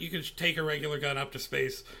formulation, but you could take a regular gun up to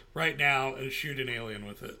space right now and shoot an alien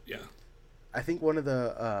with it. Yeah. I think one of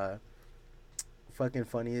the fucking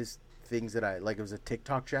funniest things that it was a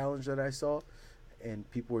TikTok challenge that I saw, and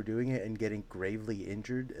people were doing it and getting gravely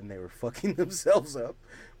injured, and they were fucking themselves up.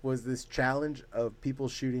 Was this challenge of people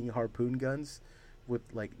shooting harpoon guns with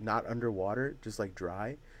like not underwater, just like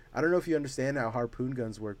dry? I don't know if you understand how harpoon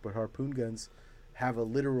guns work, but harpoon guns have a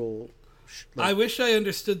literal. I wish I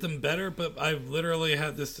understood them better, but I've literally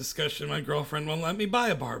had this discussion. My girlfriend won't let me buy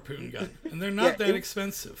a harpoon gun, and they're not that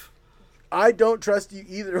expensive. I don't trust you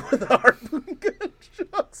either with a harpoon gun,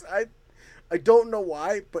 Shucks. I don't know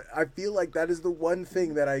why, but I feel like that is the one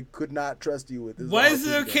thing that I could not trust you with. Why is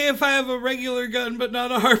it okay if I have a regular gun but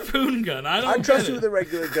not a harpoon gun? I trust you with a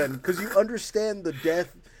regular gun because you understand the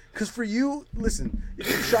death. Because for you, listen, if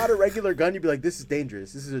you shot a regular gun, you'd be like, this is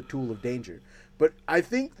dangerous. This is a tool of danger. But I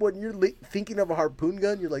think when you're thinking of a harpoon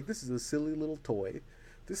gun, you're like, this is a silly little toy.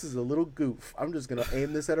 This is a little goof. I'm just going to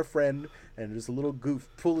aim this at a friend and just a little goof.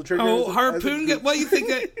 Pull the trigger. Oh, harpoon gun? What, you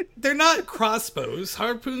think? They're not crossbows.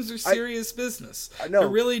 Harpoons are serious business. I know. They're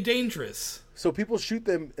really dangerous. So people shoot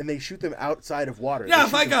them, and they shoot them outside of water. Yeah,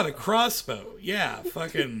 if I got a crossbow,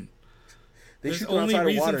 fucking... There's only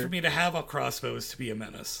reason for me to have a crossbow is to be a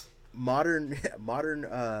menace. Modern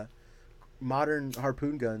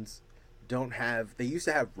harpoon guns don't have... They used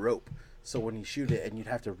to have rope. So when you shoot it, and you'd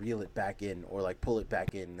have to reel it back in or like pull it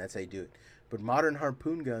back in, that's how you do it. But modern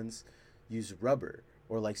harpoon guns use rubber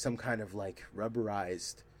or like some kind of like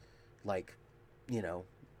rubberized, like,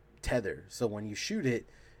 tether. So when you shoot it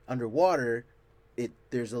underwater,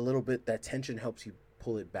 there's a little bit that tension helps you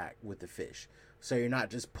pull it back with the fish. So you're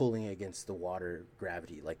not just pulling against the water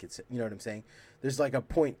gravity, like it's, you know what I'm saying? There's like a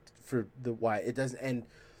point for the why it doesn't end.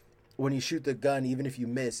 When you shoot the gun, even if you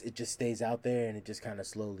miss, it just stays out there and it just kind of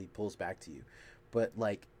slowly pulls back to you. But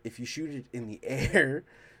like if you shoot it in the air,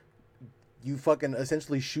 you fucking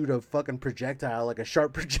essentially shoot a fucking projectile, like a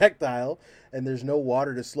sharp projectile, and there's no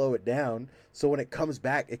water to slow it down. So when it comes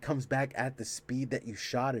back at the speed that you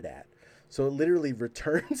shot it at. So it literally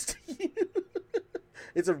returns to you.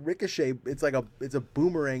 It's a ricochet. It's a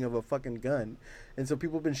boomerang of a fucking gun. And so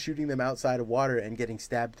people have been shooting them outside of water and getting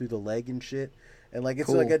stabbed through the leg and shit. And like it's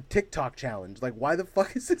like a TikTok challenge. Like, why the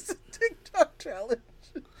fuck is this a TikTok challenge?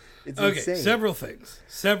 It's insane. Several things.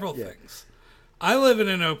 Things. I live in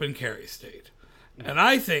an open carry state, and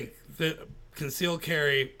I think that concealed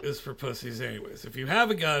carry is for pussies anyways. If you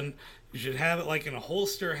have a gun, you should have it like in a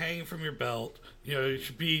holster hanging from your belt. You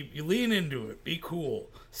lean into it, be cool,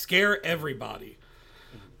 scare everybody.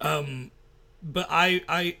 But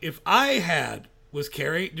if I was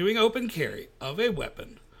doing open carry of a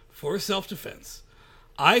weapon for self-defense,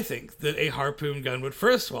 I think that a harpoon gun would,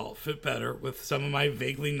 first of all, fit better with some of my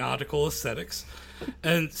vaguely nautical aesthetics,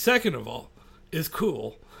 and second of all, is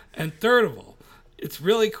cool, and third of all, It's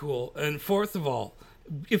really cool. And fourth of all,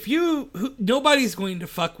 nobody's going to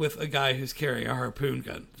fuck with a guy who's carrying a harpoon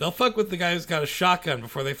gun. They'll fuck with the guy who's got a shotgun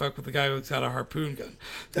before they fuck with the guy who's got a harpoon gun.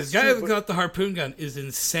 The guy who's got the harpoon gun is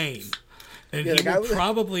insane. And he will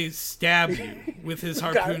probably stab you with his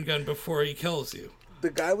harpoon gun before he kills you. The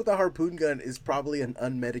guy with the harpoon gun is probably an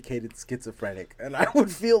unmedicated schizophrenic, and I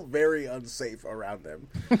would feel very unsafe around them.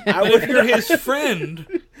 But if you're his friend,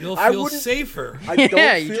 you'll feel safer.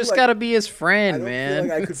 Yeah, you just gotta be his friend, man.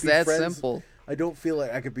 Like it's that simple. I don't feel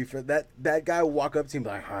like I could be friends. That guy will walk up to me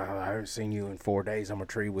like, I haven't seen you in 4 days. I'm a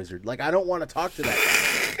tree wizard. Like, I don't want to talk to that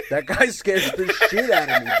guy. That guy scares the shit out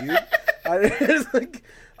of me, dude.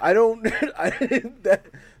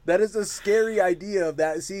 That is a scary idea of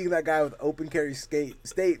that, seeing that guy with open carry state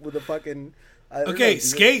with a fucking...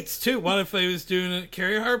 skates too. What if he was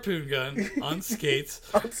carry a harpoon gun on skates?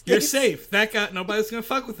 You're safe. That guy, nobody's gonna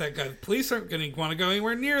fuck with that guy. The police aren't gonna want to go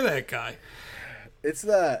anywhere near that guy. It's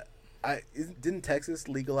didn't Texas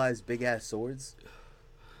legalize big ass swords?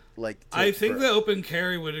 I think the open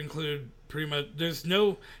carry would include pretty much.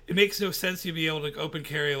 It makes no sense to be able to open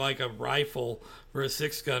carry like a rifle or a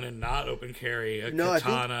 6-gun and not open carry a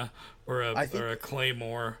katana or a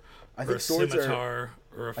claymore or a scimitar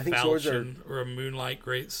or a falchion or a moonlight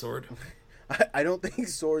greatsword. I don't think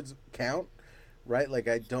swords count, right?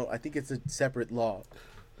 I think it's a separate law.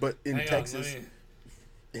 But in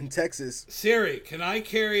Texas, Siri, can I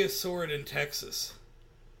carry a sword in Texas?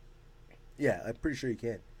 Yeah, I'm pretty sure you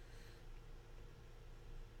can.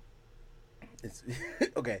 It's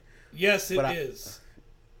okay. Yes, it is.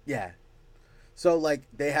 Yeah. So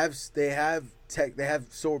they have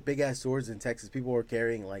big ass swords in Texas. People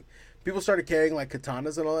started carrying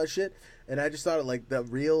katanas and all that shit, and I just thought the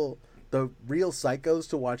real psychos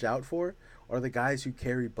to watch out for are the guys who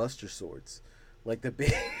carry buster swords. The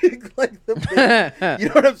big, you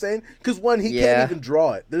know what I'm saying? Because he can't even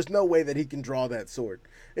draw it. There's no way that he can draw that sword.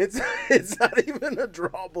 It's not even a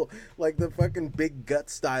drawable, the fucking big gut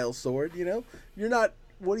style sword, you know? You're not,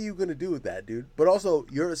 what are you going to do with that, dude? But also,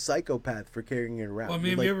 you're a psychopath for carrying it around. Well, I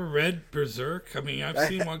mean, have you ever read Berserk? I mean, I've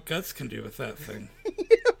seen what Guts can do with that thing.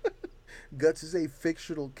 Guts is a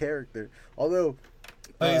fictional character. Although...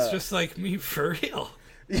 But it's just like me for real.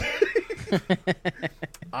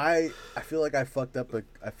 I feel like I fucked up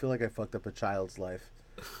a child's life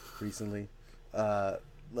recently,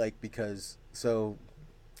 because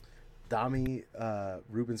Dami,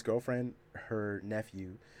 Ruben's girlfriend, her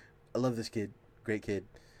nephew, I love this kid, great kid.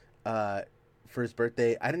 For his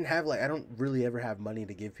birthday, I don't really ever have money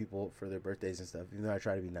to give people for their birthdays and stuff, even though I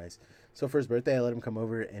try to be nice. So for his birthday, I let him come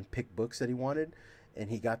over and pick books that he wanted, and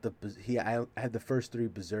I had the first 3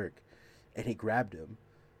 Berserk, and he grabbed them.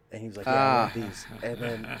 And he was like, "Yeah, I want these." And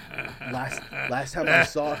then last time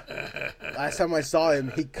I saw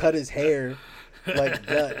him, he cut his hair like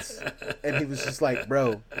Guts, and he was just like,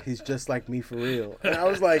 "Bro, he's just like me for real." And I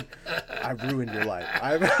was like, "I've ruined your life.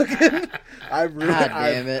 I fucked your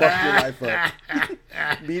life up."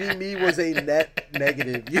 Meeting me was a net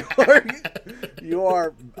negative. You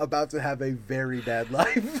are about to have a very bad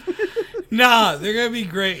life. Nah, they're gonna be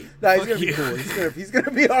great. Nah, he's gonna be cool. He's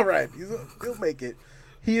gonna be all right. He'll make it.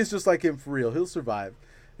 He is just like him for real. He'll survive.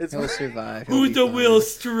 He'll survive. Who's the real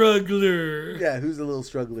struggler? Yeah, who's the little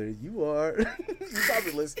struggler? You are.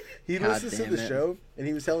 He listens to the show, and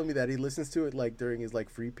he was telling me that he listens to it during his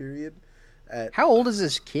free period. How old is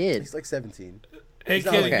this kid? He's 17. Hey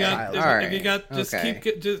kid, if you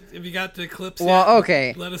got the clips,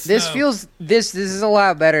 okay. Let us know. This is a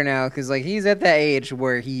lot better now because he's at that age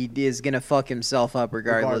where he is gonna fuck himself up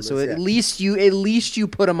regardless. So at least you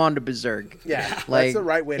put him onto Berserk. Yeah, that's the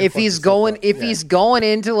right way. If he's going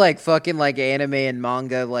into fucking anime and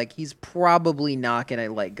manga, he's probably not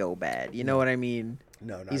gonna go bad. You know what I mean?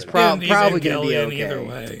 No, he's probably gonna be okay. Either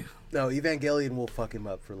way. No, Evangelion will fuck him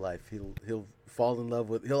up for life. He'll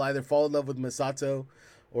either fall in love with Masato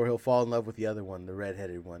or he'll fall in love with the other one, the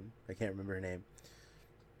redheaded one. I can't remember her name.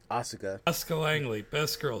 Asuka Langley,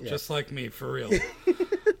 best girl, just like me, for real.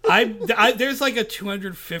 There's a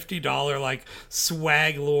 $250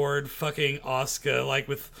 swag lord fucking Asuka,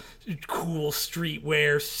 with cool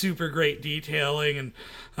streetwear, super great detailing, and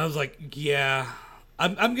I was like, yeah,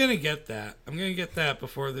 I'm gonna get that. I'm gonna get that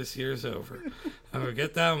before this year's over. I'm gonna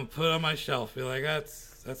get that and put it on my shelf. Be like,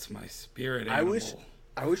 that's my spirit animal.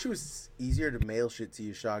 I wish it was easier to mail shit to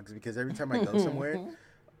you, Shogs, because every time I go somewhere,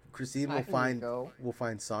 Christine will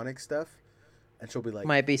find Sonic stuff, and she'll be like,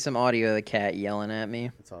 might be some audio of the cat yelling at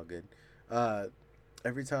me. It's all good.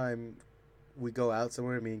 Every time we go out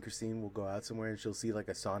somewhere. Me and Christine will go out somewhere, and she'll see like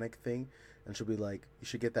a Sonic thing, and she'll be like, "You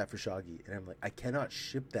should get that for Shaggy." And I'm like, "I cannot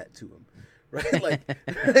ship that to him." Right? Like,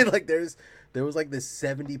 like there was like this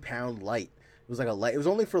 70-pound light. It was like a light. It was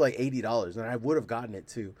only for like $80, and I would have gotten it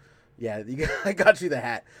too. Yeah, I got you the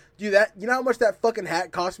hat. Dude, you know how much that fucking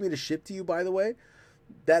hat cost me to ship to you, by the way?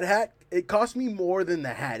 That hat, it cost me more than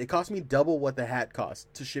the hat. It cost me double what the hat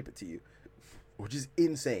cost to ship it to you, which is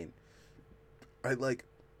insane. I like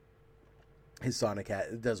his Sonic hat.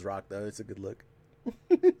 It does rock, though. It's a good look.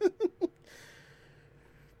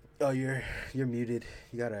 Oh, you're muted.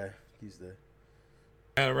 You gotta use the...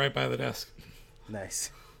 Right by the desk.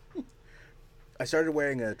 Nice. I started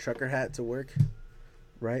wearing a trucker hat to work,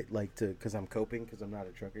 right? Like because I'm coping, because I'm not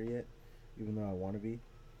a trucker yet, even though I want to be.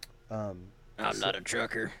 I'm not a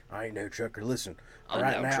trucker. I ain't no trucker. Listen, I'm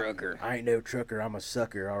right no now, trucker. I ain't no trucker. I'm a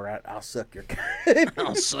sucker. All right, I'll suck your.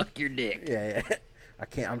 I'll suck your dick. Yeah. I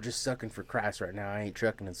can't. I'm just sucking for Christ right now. I ain't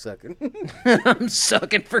trucking and sucking. I'm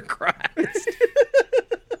sucking for Christ.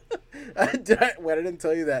 I didn't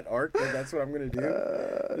tell you that arc. That's what I'm gonna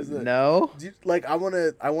do. No. Like I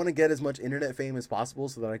wanna get as much internet fame as possible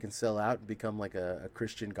so that I can sell out and become like a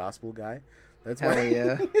Christian gospel guy. That's why. Hell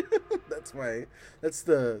yeah. That's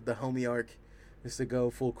the homie arc, is to go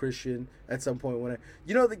full Christian at some point when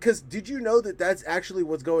because did you know that that's actually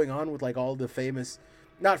what's going on with like all the famous,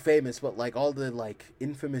 not famous, but like all the like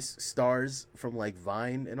infamous stars from like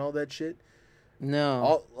Vine and all that shit.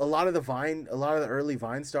 No. A lot of the early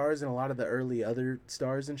Vine stars and a lot of the early other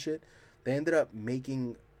stars and shit, they ended up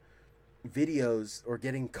making videos or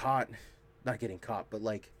not getting caught, but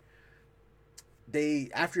like they,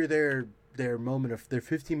 after their moment of their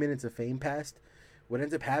 15 minutes of fame passed, what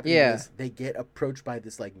ends up happening is they get approached by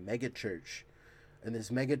this like mega church, and this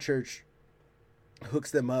mega church hooks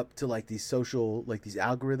them up to like these social, like these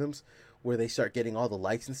algorithms where they start getting all the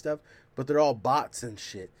likes and stuff, but they're all bots and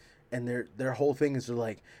shit. And their whole thing is they're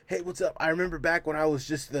like, "Hey, what's up? I remember back when I was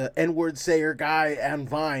just the N-word sayer guy on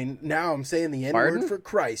Vine. Now I'm saying the N-word for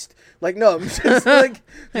Christ." Like, no, I'm just like,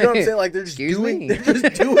 you know what I'm saying? Like, they're just doing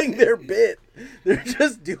their bit. They're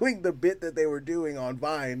just doing the bit that they were doing on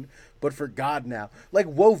Vine, but for God now. Like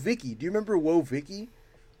Whoa Vicky. Do you remember Whoa Vicky?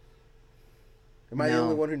 Am I the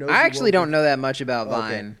only one who knows? I actually don't know that much about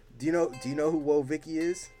Vine. Do you know who Whoa Vicky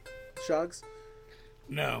is, Shogs?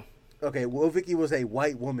 No. Okay, well, Vicky was a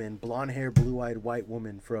white woman, blonde hair, blue-eyed white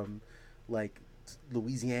woman from, like,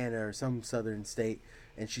 Louisiana or some southern state,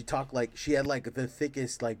 and she talked like, she had, like, the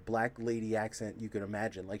thickest, like, black lady accent you could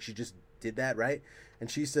imagine. Like, she just did that, right? And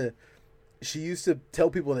she used to tell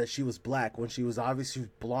people that she was black when she was obviously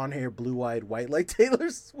blonde hair, blue-eyed, white, like Taylor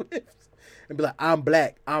Swift, and be like, I'm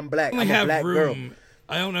black, I'm a black girl.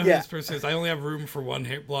 I don't know who this person is. I only have room for one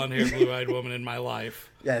blonde hair, blue-eyed woman in my life.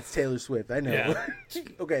 Yeah, it's Taylor Swift. I know. Yeah.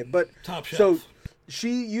 Okay, but Top shelf. So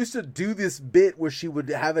she used to do this bit where she would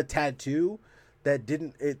have a tattoo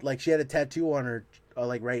that she had a tattoo on her,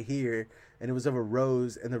 like right here, and it was of a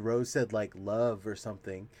rose, and the rose said like love or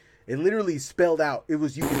something. It literally spelled out. You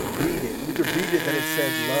could read it. You could read it that it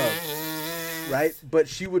said love, right? But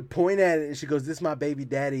she would point at it and she goes, "This is my baby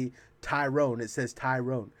daddy, Tyrone." It says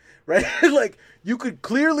Tyrone. Right? Like, you could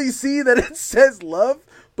clearly see that it says love,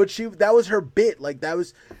 but that was her bit. Like,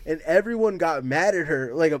 and everyone got mad at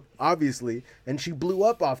her, like, obviously, and she blew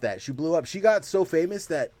up off that. She blew up. She got so famous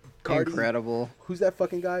that Cardi... Incredible. Who's that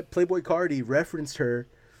fucking guy? Playboy Cardi referenced her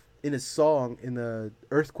in a song, in the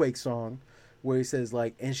Earthquake song, where he says,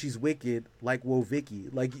 like, and she's wicked, like Whoa Vicky.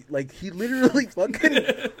 Like he literally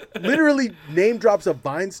literally name drops a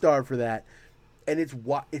Vine star for that. And it's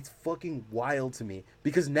fucking wild to me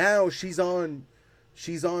because now she's on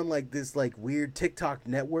like this like weird TikTok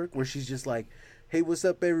network where she's just like, "Hey, what's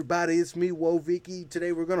up, everybody? It's me, Whoa Vicky.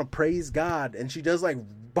 Today we're gonna praise God," and she does like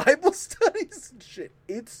Bible studies and shit.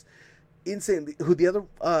 It's insane. Who the other? Do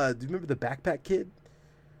you remember the Backpack Kid?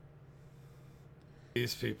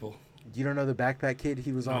 These people. You don't know the Backpack Kid?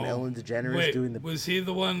 He was on Ellen DeGeneres doing the. Was he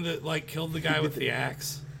the one that like killed the guy with the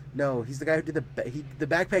axe? No, he's the guy who did the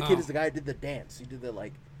Backpack Kid is the guy who did the dance. He did the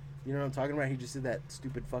like, you know what I'm talking about? He just did that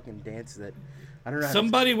stupid fucking dance that I don't know.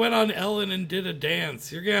 Somebody went on Ellen and did a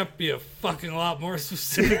dance. You're gonna have to be a fucking lot more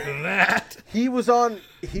specific than that. He was on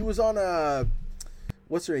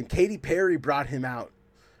what's her name? Katy Perry brought him out.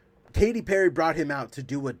 Katy Perry brought him out to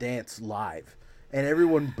do a dance live, and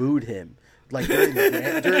everyone booed him like during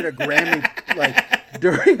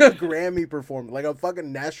a Grammy performance, like a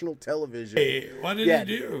fucking national television. Hey, what did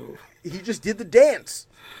he do? He just did the dance.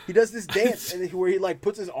 He does this dance where he like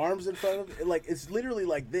puts his arms in front of it. Like it's literally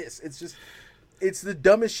like this. It's the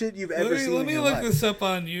dumbest shit you've ever seen. Let me look this up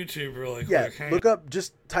on YouTube really quick. Yeah, look up,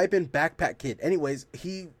 just type in Backpack Kid. Anyways,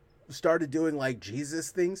 he started doing like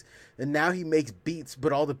Jesus things, and now he makes beats,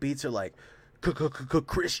 but all the beats are like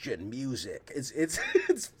Christian music.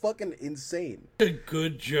 It's fucking insane. A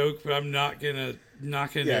good joke, but I'm not gonna do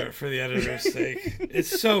it for the editor's sake.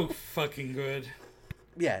 It's so fucking good.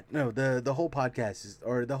 Yeah, no, the whole podcast is,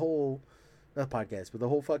 or the whole, not podcast, but the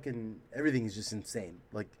whole fucking everything is just insane.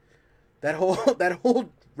 Like that whole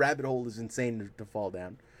rabbit hole is insane to fall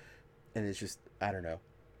down, and it's just, I don't know.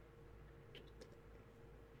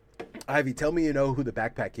 Ivy, tell me you know who the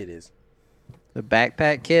Backpack Kid is. The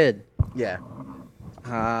Backpack Kid. Yeah.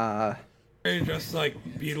 Just like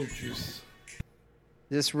Beetlejuice. Is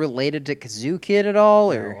this related to Kazoo Kid at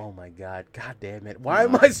all, or? Oh my god damn it! Why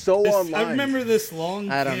am I so online? I remember this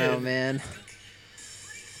long. I don't know, man.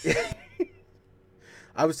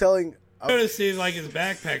 I was telling. I noticed he like his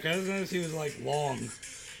backpack. I noticed he was like long.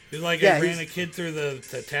 He was like ran a kid through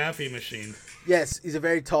the taffy machine. Yes, he's a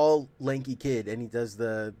very tall, lanky kid, and he does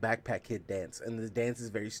the Backpack Kid dance, and the dance is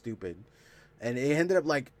very stupid. And it ended up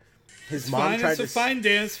like his mom tried to. It's a fine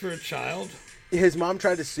dance for a child. His mom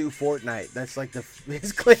tried to sue Fortnite. That's like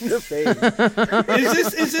his claim to fame.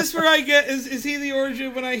 Is this where I get? Is he the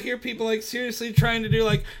origin when I hear people like seriously trying to do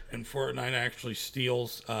like? And Fortnite actually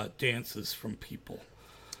steals dances from people.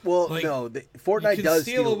 Well, like, no, Fortnite does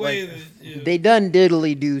steal away. Like, they done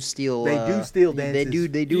diddly do steal. They do steal dances.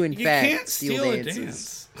 They do in fact can't steal a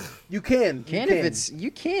dances. dance. You can.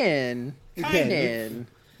 You can.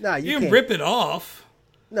 No, you can rip it off.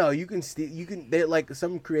 No, you can steal. You can. They like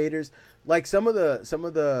some creators. Like some of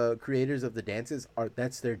the creators of the dances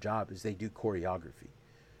that's their job, is they do choreography.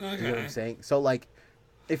 Okay. You know what I'm saying? So like,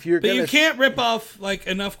 if you're you can't rip off like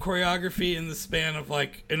enough choreography in the span of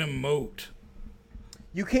like an emote.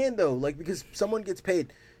 You can though, like, because someone gets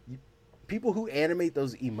paid. People who animate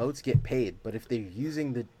those emotes get paid, but if they're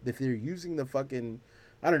using the fucking,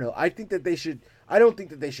 I don't know. I think that they should. I don't think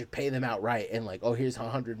that they should pay them outright and like, oh, here's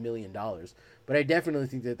 $100 million. But I definitely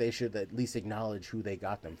think that they should at least acknowledge who they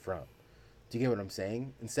got them from. Do you get what I'm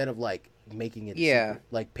saying? Instead of like making it secret.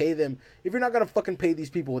 Like, pay them. If you're not gonna fucking pay these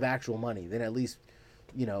people with actual money, then at least,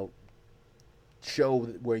 show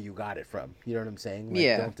where you got it from. You know what I'm saying?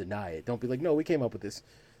 Like, don't deny it. Don't be like, no, we came up with this.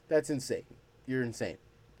 That's insane. You're insane.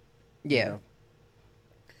 Yeah. You know?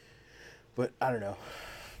 But I don't know.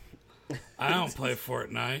 I don't play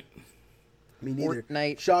Fortnite. Me neither.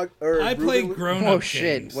 Fortnite. I play grown-up Oh games,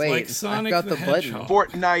 shit! Wait, like Sonic I've got the button. Hedgehog.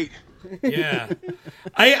 Fortnite. Yeah,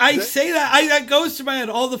 I say that that goes to my head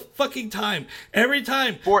all the fucking time. Every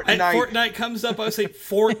time Fortnite comes up, I say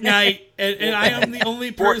Fortnite, and I am the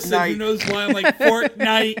only person who knows why I'm like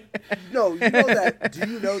Fortnite. No, you know that. Do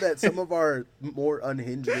you know that some of our more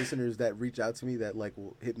unhinged listeners that reach out to me, that like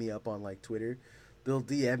will hit me up on like Twitter, they'll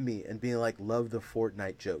DM me and be like, "Love the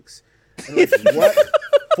Fortnite jokes." And I'm like, what?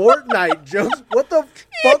 Fortnite jokes? What the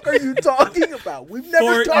fuck are you talking about? We've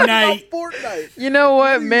never talked about Fortnite. You know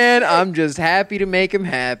what, man? I'm just happy to make him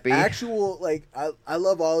happy. Actual, like, I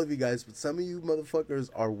love all of you guys, but some of you motherfuckers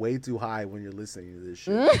are way too high when you're listening to this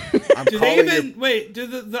shit. Do they even wait? Do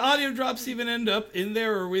the audio drops even end up in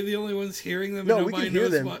there, or are we the only ones hearing them? No, we can hear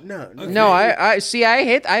them. No, okay. No, I see.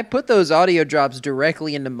 I put those audio drops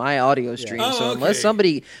directly into my audio stream. Oh, so okay.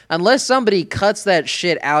 unless somebody cuts that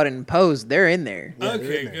shit out in post, they're in there. Yeah,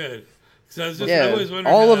 okay, good. So I was just I always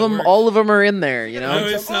wondering all of them are in there. You know. I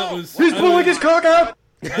always thought He's pulling his cock out.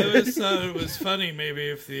 I always thought it was funny, maybe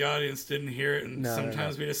if the audience didn't hear it, and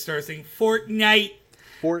sometimes we just start saying Fortnite.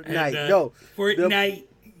 Fortnite, and, Fortnite.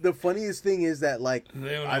 The funniest thing is that, like,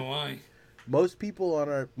 They don't know why. Most people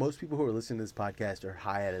who are listening to this podcast are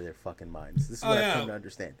high out of their fucking minds. This is what I've come to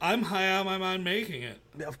understand. I'm high out of my mind making it.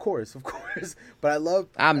 Of course. But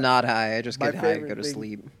I'm not high. I just get high and go to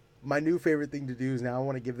sleep. My new favorite thing to do is now I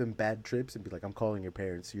want to give them bad trips and be like, I'm calling your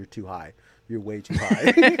parents. You're too high. You're way too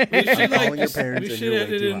high. I'm calling your parents we and should you're way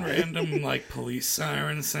edit too in high. random like police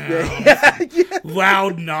siren sounds, Yeah.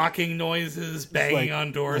 loud knocking noises, banging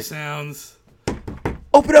on door sounds.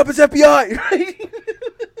 Open up, it's FBI! Right?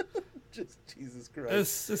 Just Jesus Christ.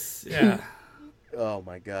 It's just, yeah. Oh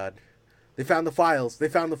my God. They found the files.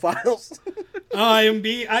 Oh, I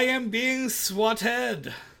am being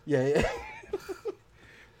swatted. Yeah.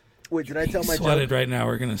 Wait, did I tell my swatted joke? right now?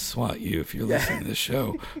 We're gonna swat you if you're listening to the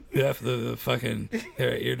show. The fucking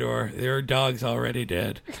they're at your door. There are dogs already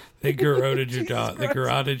dead. They garroted your dog. They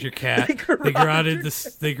garroted your cat. They garroted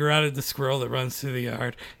the squirrel that runs through the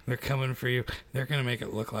yard. They're coming for you. They're gonna make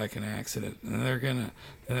it look like an accident, and they're gonna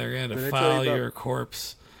defile your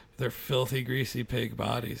corpse. Their filthy, greasy pig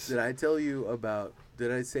bodies. Did I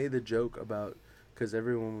say the joke about, because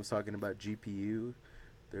everyone was talking about GPU?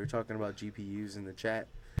 They were talking about GPUs in the chat.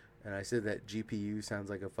 And I said that GPU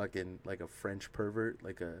sounds like a fucking, like a French pervert,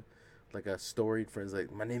 like like a storied friend's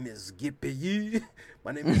like, my name is Gippy.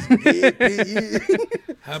 My name is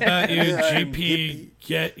Gippy. How about you, I'm GP?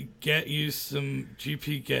 Get you some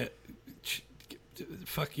GP.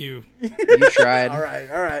 Fuck you. You tried. All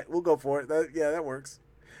right, we'll go for it. That works.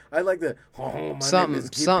 I like the my name is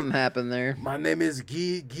Gippy. Something happened there. My name is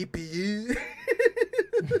Gippy.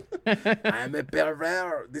 I'm a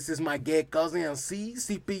pervert. This is my gay cousin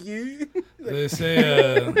CPU. They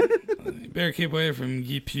say you better keep away from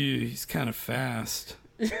GPU. He's kind of fast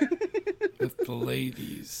with the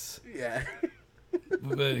ladies. Yeah.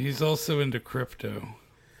 But he's also into crypto.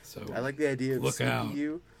 So I like the idea of look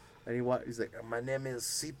CPU. And he's like, my name is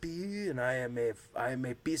CPU, and I am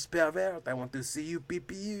a peace pervert. I want to see you,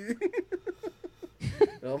 PPU.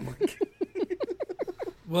 Oh my god.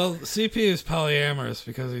 Well, CPU is polyamorous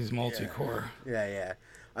because he's multi-core. Yeah.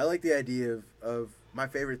 I like the idea of my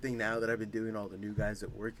favorite thing now that I've been doing all the new guys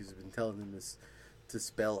at work is I've been telling them this to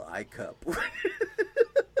spell iCup.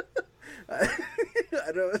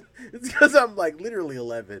 I don't. It's because I'm like literally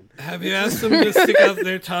 11. Have you asked them to stick out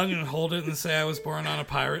their tongue and hold it and say I was born on a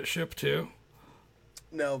pirate ship too?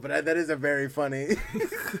 No, but that is a very funny.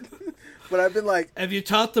 But I've been like, have you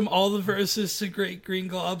taught them all the verses to great green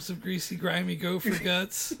globs of greasy, grimy gopher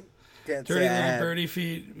guts? can't Dirty say I little have. birdie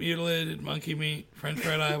feet, mutilated monkey meat, French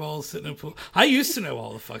fried eyeballs, sitting in a pool. I used to know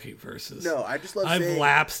all the fucking verses. No, I just love I've saying.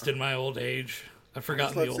 lapsed in my old age. I've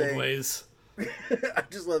forgotten the love old saying- ways. I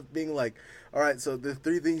just love being like, all right, so the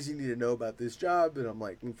 3 things you need to know about this job, and I'm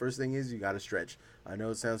like, first thing is you got to stretch. I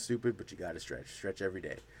know it sounds stupid, but you got to stretch every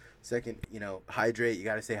day. Second, hydrate. You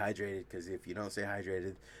got to stay hydrated because if you don't stay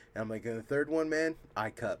hydrated, and I'm like, and the third one, man,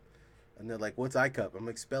 iCup. And they're like, what's iCup? I'm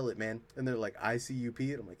like, spell it, man. And they're like, ICUP.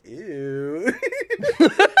 And I'm like, ew.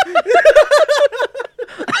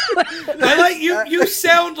 I like you. You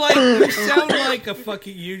sound like a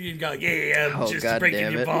fucking union guy. Yeah, I'm Oh, just God breaking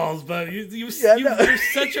damn your it. balls, but no. you're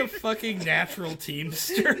such a fucking natural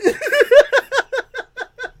teamster.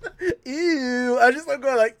 Ew. I just love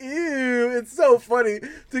going like, ew. It's so funny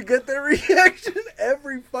to get their reaction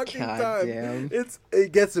every fucking God time. damn.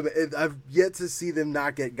 It gets them. I've yet to see them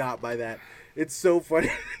not get got by that. It's so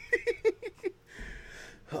funny.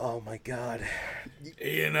 Oh my god.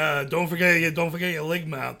 And don't forget your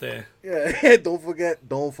ligma out there. Yeah, don't forget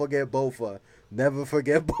Bofa. Never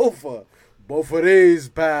forget Bofa. Bofa these,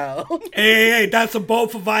 pal. Hey, that's a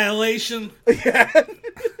bofa violation. Yeah.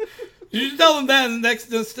 You should tell them that in the next,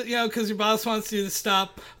 because your boss wants you to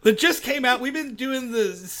stop. That just came out. We've been doing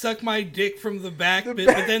the suck my dick from the back bit,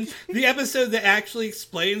 but then the episode that actually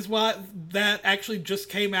explains what that actually just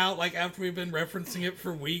came out, like after we've been referencing it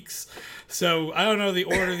for weeks. So I don't know the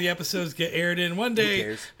order the episodes get aired in. One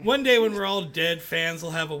day when we're all dead, fans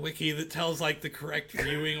will have a wiki that tells like the correct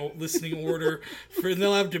viewing or listening order. And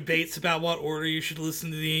they'll have debates about what order you should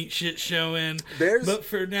listen to the Ain't Shit show in. But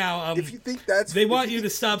for now, if you think that's they want you to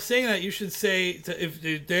stop saying that. You should say if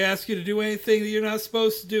they ask you to do anything that you're not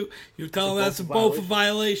supposed to do, you tell them that's a BOFA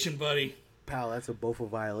violation, buddy. Pal, that's a Bofa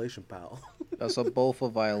violation, pal. That's a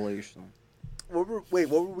BOFA violation. What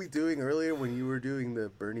were we doing earlier when you were doing the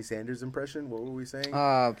Bernie Sanders impression? What were we saying?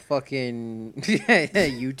 Fucking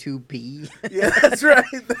YouTube P. Yeah, that's right.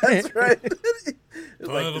 That's right. It's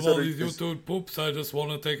Tired of this all other- these this- YouTube poops, I just want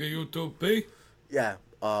to take a YouTube pee. Yeah.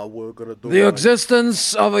 We're gonna do The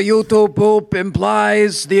existence of a YouTube poop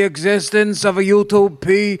implies the existence of a YouTube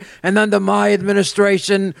P, and under my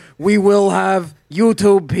administration, we will have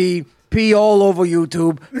YouTube P all over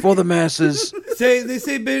YouTube for the masses. They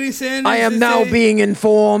say Bernie Sanders. I am now being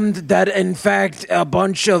informed that, in fact, a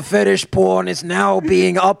bunch of fetish porn is now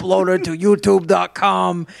being uploaded to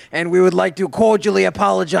YouTube.com, and we would like to cordially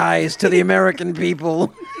apologize to the American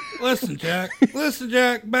people. Listen, Jack.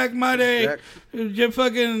 Back in my day,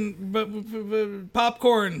 fucking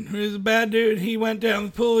Popcorn, who's a bad dude, he went down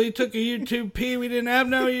the pool. He took a YouTube pee. We didn't have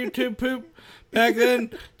no YouTube poop back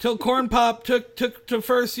then. Till Corn Pop took the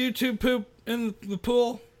first YouTube poop in the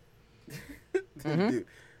pool. Dude, I'm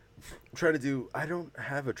trying to do. I don't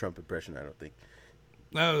have a Trump impression. I don't think.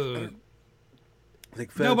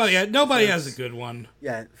 Like, folks, Nobody folks, has a good one.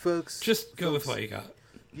 Yeah, folks. Just go with folks, what you got.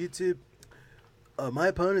 YouTube. My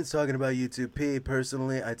opponent's talking about YouTube P.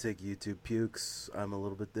 Personally, I take YouTube pukes. I'm a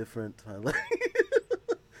little bit different. I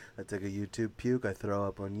take a YouTube puke. I throw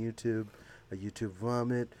up on YouTube. A YouTube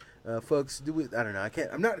vomit. Folks, do it. I don't know.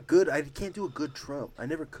 I'm not good. I can't do a good Trump. I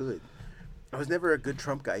never could. I was never a good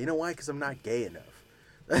Trump guy. You know why? Because I'm not gay enough.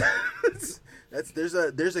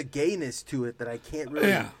 There's a gayness to it that I can't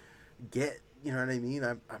really get. You know what I mean?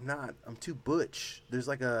 I'm not. I'm too butch. There's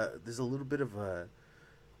a little bit of a.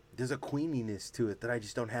 There's a queeniness to it that I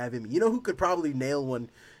just don't have in me. You know who could probably nail one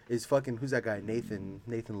is fucking, who's that guy? Nathan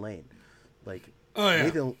Lane. Like, Oh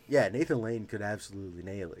yeah. Nathan Lane could absolutely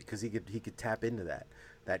nail it because he could tap into that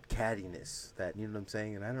cattiness, that, you know what I'm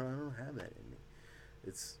saying, and I don't have that in me.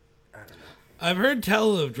 I don't know. I've heard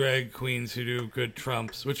tell of drag queens who do good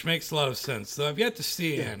Trumps, which makes a lot of sense. Though I've yet to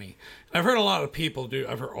see any. I've heard a lot of people do.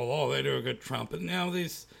 I've heard, they do a good Trump, and now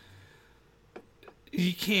these.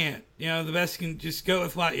 You can't. You know, the best you can just go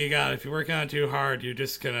with what you got. If you work on it too hard, you're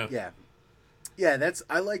just gonna. Yeah. That's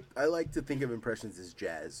I like to think of impressions as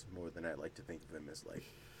jazz more than I like to think of them as, like,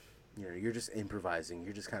 you know, you're just improvising.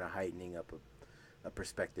 You're just kind of heightening up a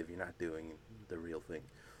perspective. You're not doing the real thing.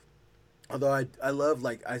 Although I love,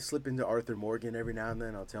 like, I slip into Arthur Morgan every now and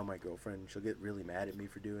then. I'll tell my girlfriend, she'll get really mad at me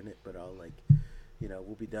for doing it, but I'll, like, you know,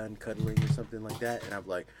 we'll be done cuddling or something like that, and I'm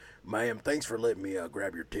like, ma'am, thanks for letting me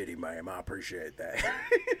grab your titty, ma'am. I appreciate that.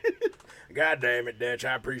 God damn it, Dutch,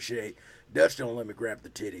 I appreciate. Dutch don't let me grab the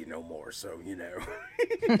titty no more, so, you know.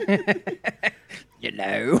 You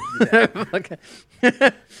know.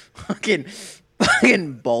 Fucking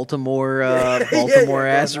Baltimore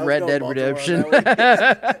ass Red Dead Redemption.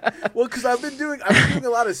 Well, because I've been doing a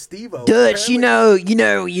lot of Steve-O. Dutch, you know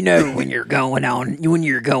when you're going down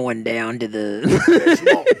to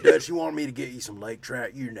the. Dutch, you want me to get you some lake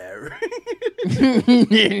trout? You know.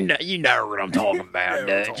 You know what I'm talking about,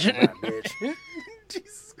 Dutch.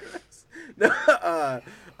 Jesus Christ. No,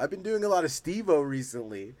 I've been doing a lot of Steve-O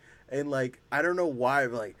recently, and, like, I don't know why.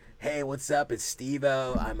 I'm like, hey, what's up? It's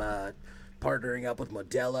Steve-O. I'm partnering up with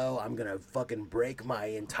Modelo. I'm gonna fucking break my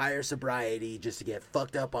entire sobriety just to get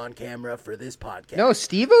fucked up on camera for this podcast. No,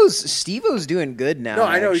 Steve-O's doing good now. No,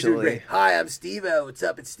 I know he's doing great. Hi, I'm Steve-O. What's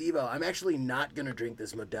up? It's Steve-O. I'm actually not gonna drink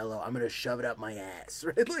this Modelo. I'm gonna shove it up my ass,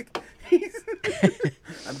 right? Like,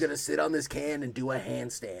 I'm gonna sit on this can and do a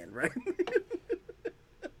handstand, right?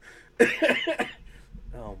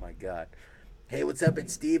 Oh my god. Hey, what's up?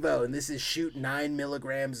 It's Steve-O, and this is shoot 9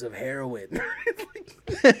 milligrams of heroin.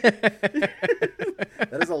 That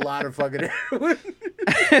is a lot of fucking heroin.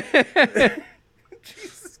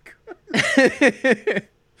 Jesus Christ.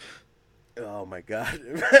 Oh my god.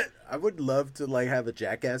 I would love to, like, have a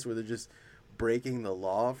Jackass where they're just breaking the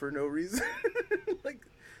law for no reason. Like,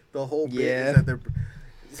 the whole bit is that they're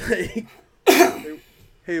like,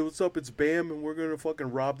 hey, what's up? It's Bam, and we're gonna fucking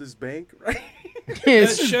rob this bank, right?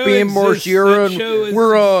 It's Bam Margera, and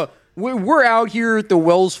we're out here at the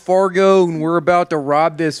Wells Fargo, and we're about to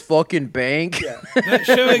rob this fucking bank. Yeah. That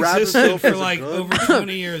show existed for like over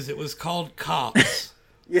 20 years. It was called Cops.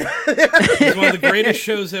 Yeah. It was one of the greatest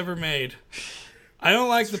shows ever made. I don't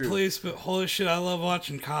like the police, but holy shit, I love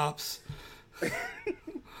watching Cops.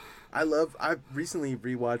 I've recently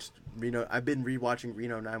rewatched Reno. I've been rewatching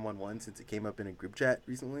Reno 911 since it came up in a group chat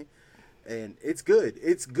recently, and it's good.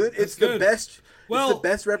 It's good. It's the best. Well, it's the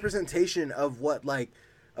best representation of what, like,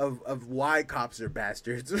 of why cops are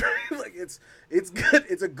bastards. Like, it's good.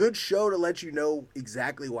 It's a good show to let you know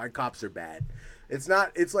exactly why cops are bad. It's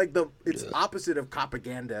not. It's like it's opposite of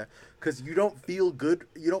propaganda, because you don't feel good.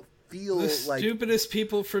 You don't feel the like stupidest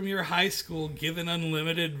people from your high school given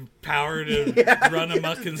unlimited power to run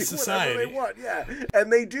amok in society. They want, and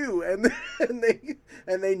they do, and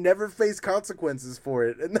they never face consequences for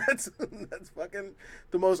it, and that's fucking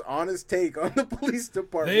the most honest take on the police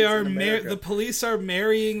department. They are the police are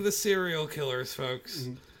marrying the serial killers, folks.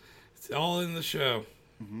 Mm-hmm. It's all in the show.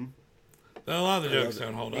 Mm-hmm. A lot of the jokes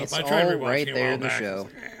don't hold up. It's I tried all rewatching right it there in the back. show.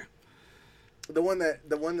 The one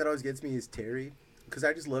that always gets me is Terry, because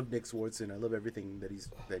I just love Nick Swartzen. I love everything that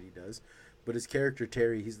he does. But his character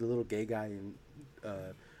Terry, he's the little gay guy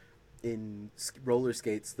in roller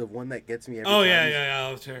skates. The one that gets me every time. I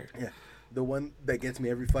love Terry. Yeah. The one that gets me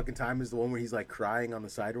every fucking time is the one where he's, like, crying on the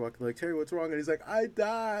sidewalk. Like, Terry, what's wrong? And he's like, I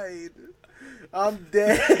died. I'm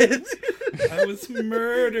dead. I was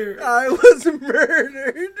murdered.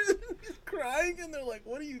 He's crying, and they're like,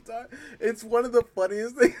 what are you talking? It's one of the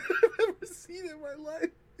funniest things I've ever seen in my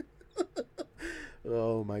life.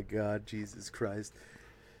 Oh my god, Jesus Christ.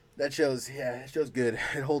 That show's good.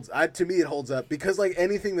 It holds to me it holds up, because, like,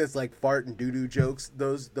 anything that's like fart and doo-doo jokes,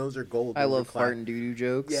 those are gold. I love fart and doo-doo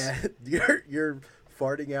jokes. Yeah, your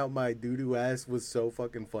farting out my doo-doo ass was so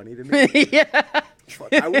fucking funny to me. Yeah.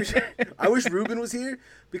 I wish Ruben was here,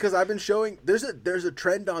 because I've been showing there's a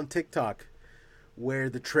trend on TikTok where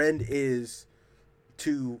the trend is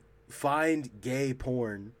to find gay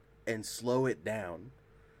porn and slow it down.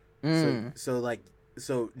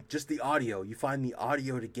 So just the audio, you find the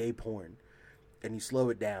audio to gay porn and you slow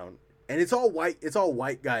it down. And it's all white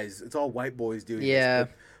guys, it's all white boys doing this.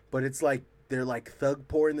 But it's like they're like thug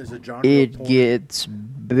porn. There's a genre of porn. Gets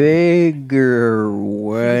bigger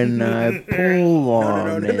when I pull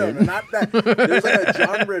on it. No, not that. There's like a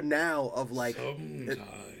genre now of like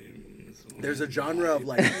There's a genre of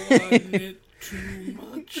like On it too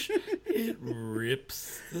much, it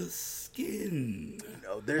rips the skin.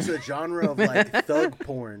 no, there's a genre of like thug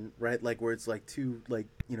porn, right? Like where it's like two like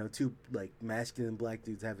masculine black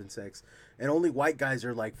dudes having sex, and only white guys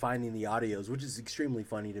are like finding the audios, which is extremely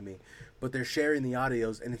funny to me. But they're sharing the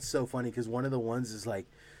audios, and it's so funny because one of the ones is like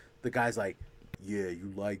the guy's like, "Yeah,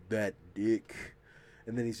 you like that dick."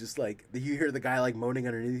 And then he's just like, you hear the guy like moaning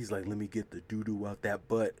underneath. He's like, "Let me get the doo doo out that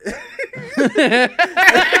butt."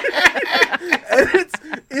 And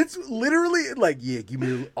it's literally like, "Yeah, give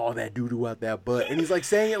me all that doo doo out that butt." And he's like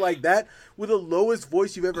saying it like that with the lowest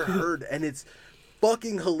voice you've ever heard, and it's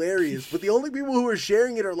fucking hilarious. But the only people who are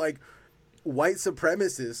sharing it are like white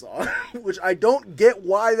supremacists, which I don't get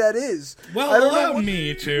why that is. Well, I don't allow know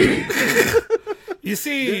me to. You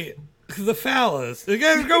see, the phallus.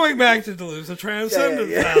 Again, going back to Deleuze, the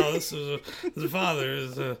transcendent phallus as a father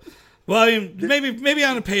is a. Well, I mean, maybe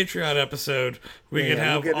on a Patreon episode we could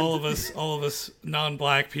have all of us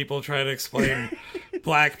non-black people try to explain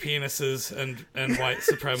black penises and white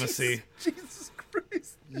supremacy. Jesus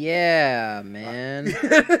Christ. Yeah, man.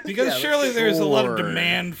 Because surely there's a lot of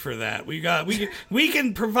demand for that. We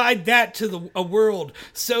can provide that to a world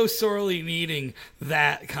so sorely needing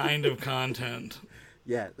that kind of content.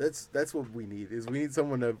 Yeah, that's what we need. We need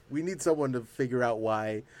someone to figure out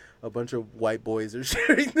why a bunch of white boys are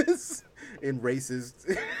sharing this in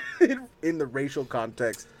racist in the racial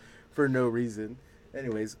context for no reason.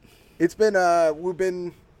 Anyways, it's been we've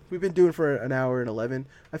been doing for an hour and 11.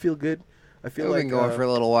 I feel good. I feel We've like been going for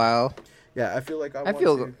a little while. Yeah, I feel like I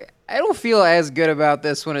don't feel as good about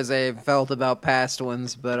this one as I felt about past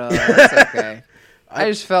ones, but it's okay. I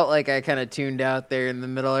just felt like I kind of tuned out there in the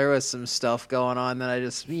middle. There was some stuff going on that I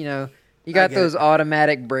just, you got those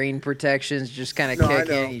automatic brain protections just kind of kick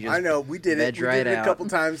in. You just I know. We did it. We right did it a out. couple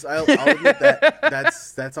times. I'll admit that.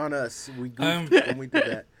 That's on us. We goofed when we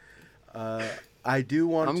did that. I do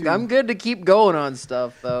want to. I'm good to keep going on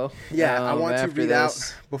stuff though. Yeah, I want to read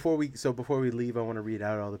this. out before we leave. I want to read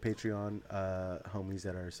out all the Patreon homies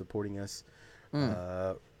that are supporting us.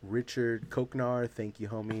 Richard Koknar, thank you,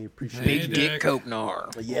 homie. Appreciate Big it. Dick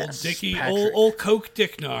Koknar. Yes, Old Dickie, Patrick. old Coke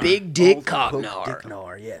Dicknar. Big Dick Old Coke Koknar.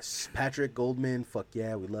 Dicknar, yes. Patrick Goldman, fuck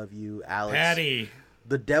yeah, we love you. Alex, Patty.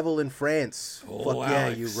 the devil in France, Oh, fuck yeah,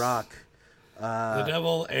 Alex. you rock. The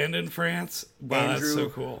devil and in France. Wow, Andrew, that's so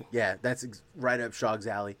cool. Yeah, that's right up Shog's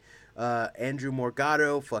alley. Andrew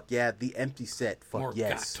Morgado, fuck yeah. The Empty Set, fuck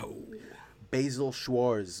yes. Morgato. Basil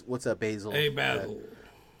Schwartz, what's up, Basil? Hey, Basil.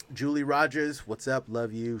 Julie Rogers, what's up?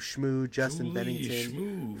 Love you. Shmoo, Justin Julie,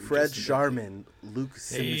 Bennington, Shmoo, Fred Justin Sharman, Luke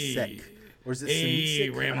Hey. Simisek. Or is it Hey,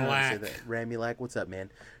 Simisek? I don't know how to say Ramilak. that. Ramilak, what's up,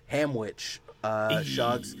 man? Hamwich,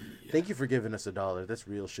 Shogs, thank you for giving us $1. That's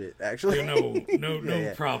real shit, actually. No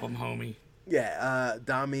Yeah. problem, homie. Yeah,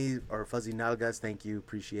 Dami or Fuzzy Nalgas, thank you,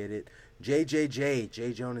 appreciate it. J.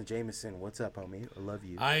 Jonah Jameson, what's up, homie? I love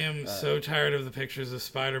you. I am so tired of the pictures of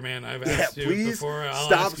Spider-Man. I've Yeah, asked you please before. I'll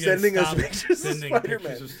stop ask you to sending us stop pictures of sending Spider-Man.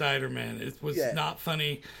 pictures of Spider-Man. It was Yeah. not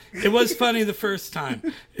funny. It was funny the first time.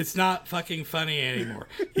 It's not fucking funny anymore.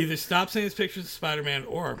 Either stop sending us pictures of Spider-Man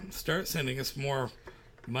or start sending us more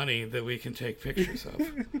money that we can take pictures of.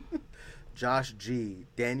 Josh G,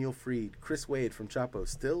 Daniel Freed, Chris Wade from Chapo,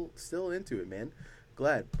 still into it, man.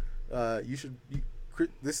 Glad.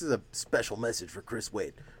 This is a special message for Chris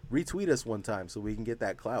Wade. Retweet us one time so we can get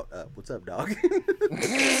that clout up. What's up, dog?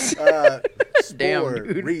 Damn, Spore,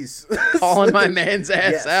 dude. Reese. Calling my man's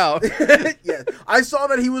ass Yes. out. Yes. I saw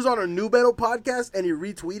that he was on a new metal podcast and he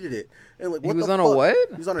retweeted it. And like, what He was the on a fuck? what?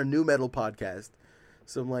 He was on a new metal podcast.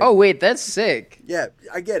 So I'm like, Oh wait, that's sick. yeah,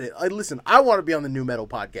 I get it. Listen, I want to be on the new metal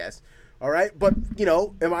podcast. All right, but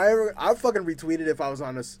am I ever? I'll fucking retweet it if I was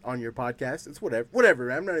on your podcast. It's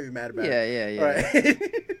whatever. I'm not even mad about it. Yeah. All right.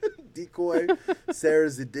 Decoy, Sarah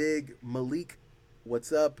Zadig, Malik,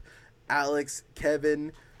 what's up? Alex,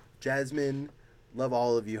 Kevin, Jasmine, love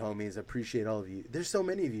all of you, homies. Appreciate all of you. There's so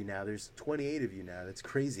many of you now. There's 28 of you now. That's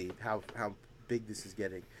crazy how big this is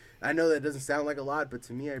getting. I know that doesn't sound like a lot, but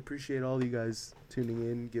to me, I appreciate all you guys tuning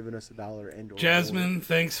in, giving us $1 and or Jasmine,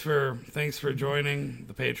 thanks for joining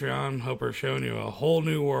the Patreon. Hope we're showing you a whole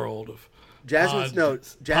new world of pod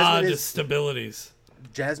stabilities.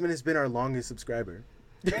 Jasmine has been our longest subscriber.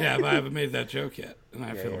 Yeah, but I haven't made that joke yet, and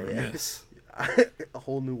I feel remiss. A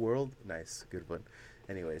whole new world, nice, good one.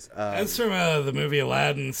 Anyways, That's from the movie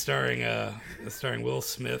Aladdin, starring Will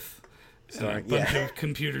Smith, and a bunch of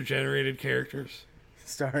computer generated characters.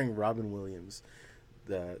 Starring Robin Williams,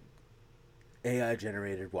 the AI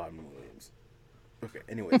generated Robin Williams. Okay,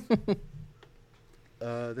 anyways.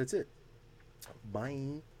 That's it.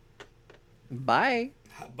 Bye. Bye.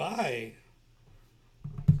 Bye.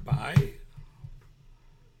 Bye.